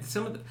good.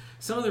 Some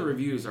of the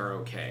reviews are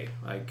okay.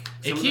 Like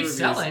It some of the keeps reviews-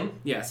 selling.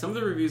 Yeah, some of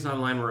the reviews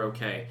online were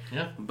okay.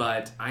 Yeah.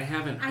 But I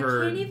haven't I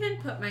heard. can't even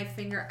put my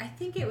finger. I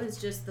think it was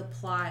just the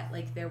plot.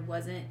 Like there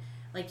wasn't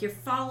like you're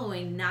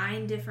following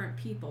 9 different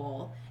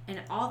people,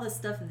 and all the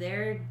stuff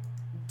they're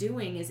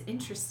doing is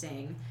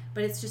interesting,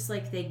 but it's just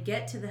like they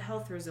get to the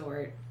health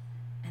resort,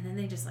 and then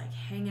they just like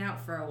hang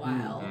out for a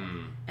while,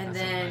 Mm, and that's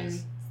then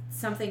nice.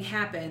 something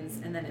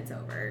happens, and then it's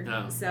over.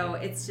 Oh. So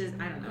it's just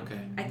I don't know. Okay.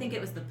 I think it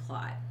was the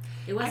plot.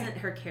 It wasn't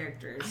her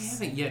characters. I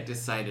haven't yet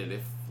decided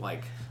if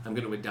like I'm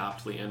going to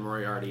adopt Liane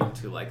Moriarty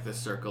into like the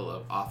circle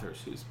of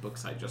authors whose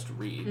books I just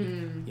read.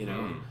 You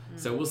know,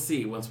 so we'll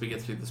see once we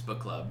get through this book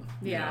club.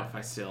 You Yeah. know, if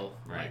I still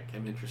Right. like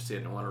am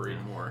interested and want to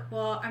read more.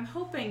 Well, I'm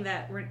hoping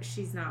that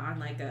she's not on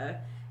like a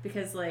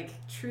because like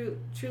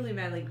Truly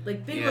Madly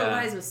like Big Little Yeah.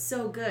 Lies was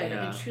so good,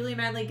 Yeah. and Truly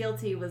Madly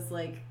Guilty was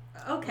like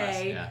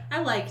okay, Yeah.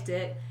 I liked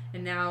it,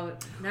 and now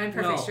 9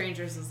 Perfect Well,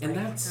 Strangers is and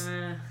like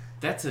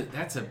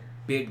that's a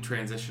big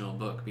transitional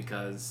book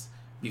because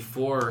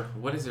before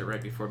what is it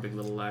right before Big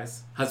Little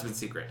Lies? Husband's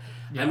Secret.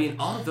 Yeah. I mean,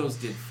 all of those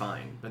did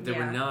fine, but they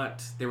Yeah.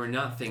 were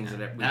not things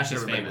that Now she's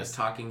everybody famous. was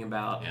talking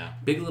about. Yeah.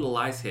 Big Little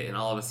Lies hit, and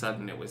all of a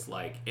sudden it was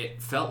like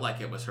it felt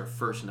like it was her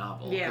first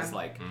novel. Yeah. 'Cause,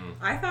 like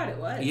I thought it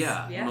was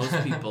yeah,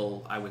 most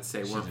people I would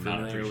say She weren't did not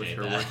familiar with appreciate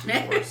her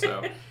that. work before.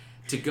 So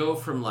to go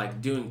from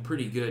like doing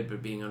pretty good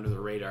but being under the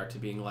radar to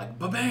being like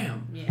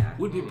ba-bam yeah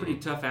would be a pretty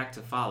tough act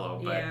to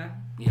follow. But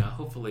yeah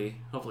hopefully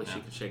she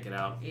can shake it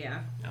out.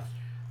 yeah.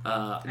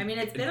 I mean,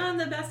 it's been on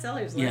the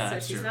bestsellers list, Yeah, so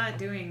that's she's true. not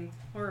doing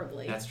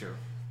horribly. That's true.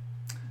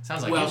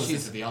 Sounds like Well, you listen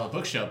she's- to the All the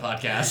Book Show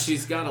podcast.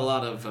 She's got a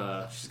lot of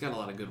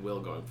goodwill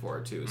going for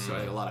her too. So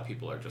a lot of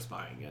people are just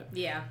buying it.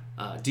 Yeah,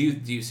 Do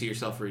you see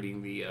yourself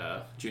reading the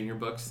junior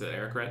books that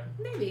Eric read?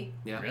 maybe.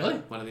 Yeah, Really?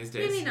 one of these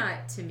days. Maybe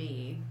not to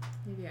me.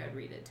 Maybe I'd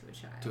read it to a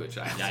child. To a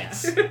child.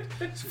 Yikes.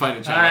 Just find a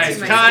All child. right,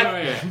 my cut.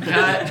 story.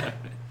 Cut.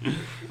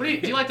 What do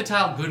you like the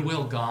title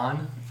Goodwill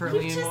Gone for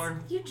Liam Moore?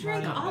 You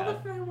drank Not all bad.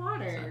 of my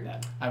water.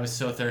 Not bad. I was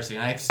so thirsty,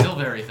 and I'm still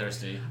very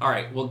thirsty. All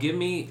right. Well, give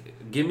me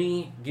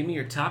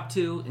your top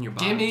 2 and your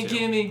bottom 2.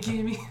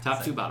 Gimme.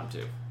 Top 2, bottom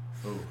 2.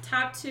 Ooh.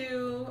 Top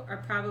 2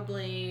 are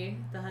probably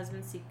The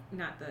Husband's Secret,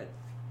 not the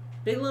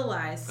Big Little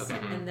Lies, Okay.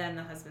 and then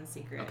The Husband's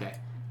Secret. Okay.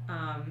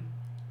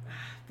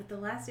 But The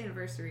Last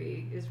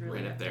Anniversary is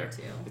really Right up there.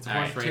 too. It's All a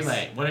right, horse too race.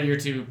 late. What are your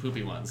 2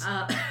 poopy ones?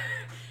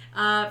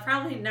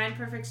 Probably 9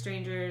 Perfect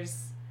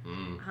Strangers.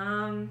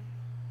 Probably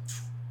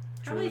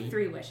Truly.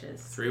 3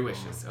 Wishes. 3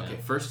 wishes. Okay, Yeah.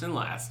 first and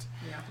last.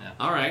 Yeah.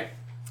 All right.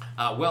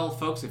 Well,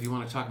 folks, if you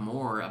want to talk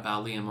more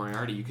about Liane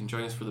Moriarty, you can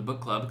join us for the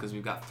book club because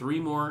we've got 3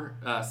 more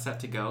set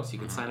to go, so you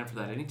can sign up for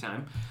that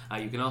anytime.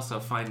 You can also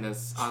find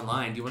us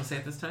online. Do you want to say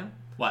it this time?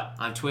 What?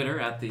 On Twitter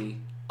at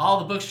All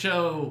the Book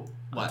Show.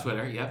 on What?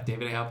 Twitter, yep,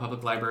 David A. Howe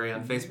Public Library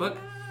on Facebook.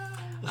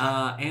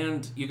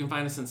 And you can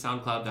find us in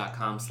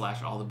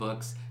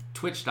soundcloud.com/allthebooks,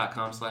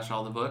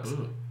 twitch.com/allthebooks.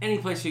 Ooh. Any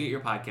place you get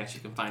your podcast,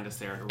 you can find us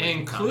there.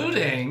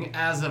 Including,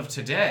 as of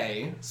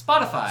today,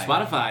 Spotify.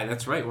 Spotify,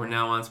 that's right. We're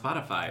now on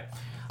Spotify.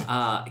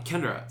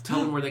 Kendra, tell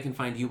them where they can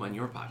find you on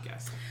your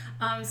podcast.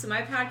 So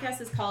my podcast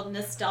is called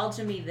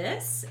Nostalgia Me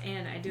This,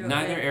 and I do it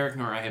Neither with... Eric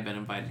nor I have been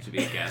invited to be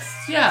a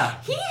guest. Yeah.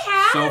 He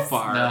has! So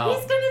far. No.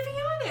 He's going to be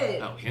on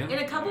it. Oh, him? In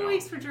a couple Oh.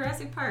 weeks for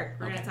Jurassic Park.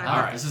 We're going to talk All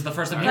about right. This is the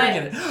first I'm But-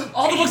 hearing it.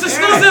 All the books Eric!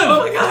 exclusive. Oh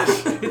my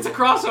gosh! It's a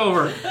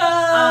crossover.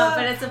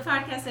 But it's a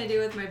podcast I do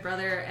with my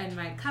brother and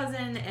my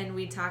cousin, and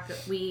we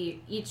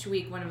each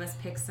week one of us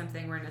picks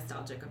something we're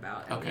nostalgic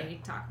about, and Okay. we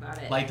talk about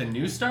it. Like the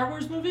new Star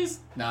Wars movies?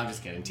 No, I'm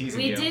just kidding. Teasing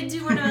we you. did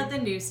do one about the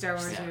new Star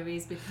Wars Yeah.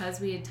 movies because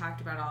we had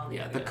talked about all the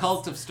Yeah, others. the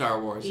cult of Star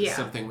Wars Yeah. is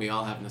something we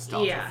all have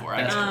nostalgia Yeah. for.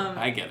 That's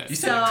I get it. You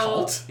said a So-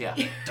 cult? Yeah.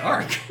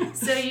 Dark.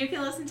 So you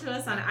can listen to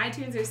us on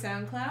iTunes or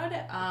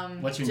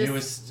SoundCloud. What's your just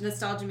newest-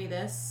 Nostalgia Me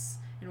This,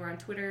 and we're on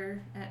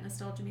Twitter at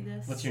Nostalgia Me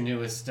This. What's your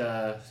newest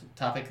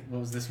topic? What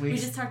was this We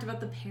week? just talked about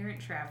The Parent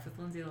Trap with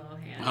Lindsay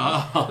Lohan.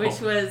 Oh. Which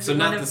was so one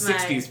not of the my-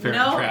 60s Parent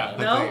No, Trap,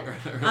 but no.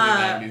 the early Uh,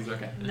 90s.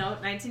 Okay. No,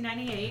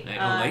 1998.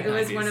 Late It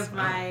was 90s. one of Oh,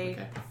 my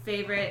okay.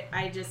 favorite.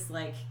 I just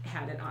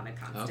had it on a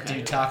constant. Okay. Do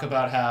you talk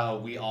about how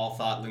we all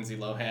thought Lindsay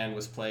Lohan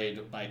was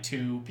played by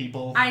two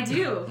people? I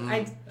do.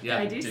 Yeah,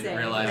 I do Didn't say.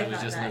 realize I it was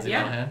thought just that. Lindsay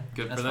Yeah. Lohan.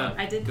 Good That's for them. fun.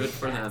 I did. Good think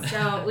for that. them.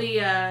 So we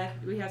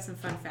have some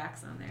fun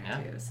facts on there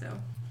Yeah. too. So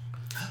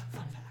Fun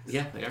facts.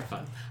 Yeah, they are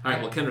fun. All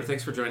right, well, Kendra,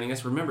 thanks for joining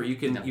us. Remember, you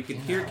can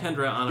hear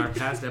Kendra on our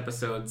past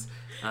episodes,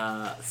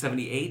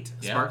 78,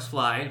 Yeah. Sparks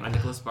Fly by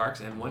Nicholas Sparks,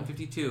 and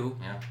 152,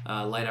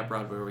 Yeah. Light Up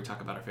Broadway, where we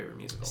talk about our favorite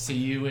musicals. See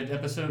you at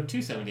episode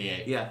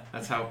 278. Yeah,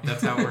 that's how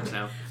it works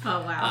now.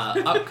 oh wow.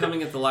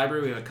 Upcoming at the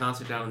library, we have a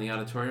concert down in the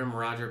auditorium.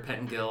 Roger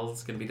Pettengill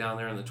is going to be down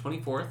there on the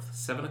 24th,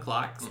 7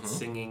 o'clock,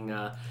 singing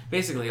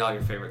basically all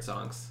your favorite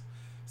songs.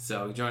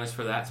 So join us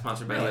for that,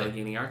 sponsored by the Really?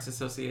 Allegheny Arts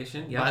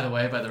Association. Yep. By the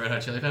way, by the Red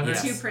Hot Chili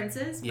Peppers. Yes. Two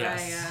Princes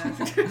Yes.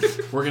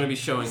 by We're going to be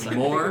showing Sorry,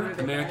 more remember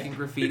the American guy.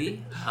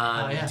 Graffiti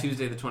on Oh, yeah.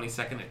 Tuesday the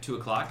 22nd at 2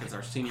 o'clock. It's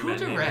our senior Who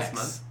matinee this directs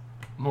month.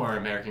 more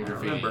American I don't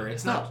Graffiti? remember,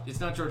 it's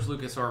not George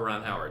Lucas or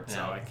Ron Howard, so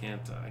Yeah. I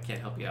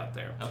can't help you out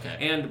there. Okay.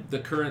 And the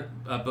current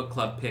book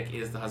club pick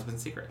is The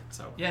Husband's Secret.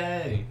 So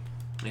Yay.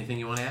 anything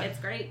you want to add? It's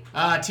great.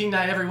 Teen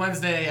Night every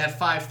Wednesday at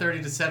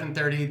 5:30 to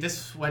 7:30.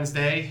 This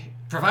Wednesday,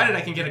 provided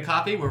I can get a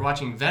copy, we're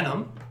watching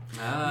Venom.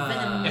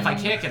 Ah, If I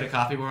can't get a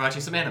copy, we're watching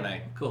some anime.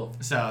 cool.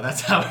 So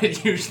that's how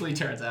it usually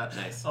turns out.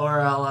 Nice.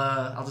 Or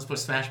I'll just put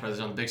Smash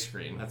Brothers on the big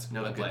screen. That's no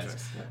a one good plays.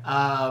 choice.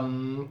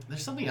 Yeah.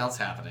 There's something else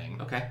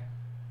happening. Okay.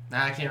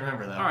 Nah, I can't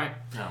remember though. All right.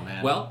 Oh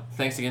man. Well,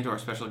 thanks again to our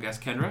special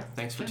guest, Kendra.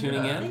 Thanks for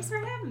tuning in. Thanks for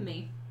having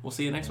me. We'll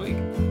see you next week.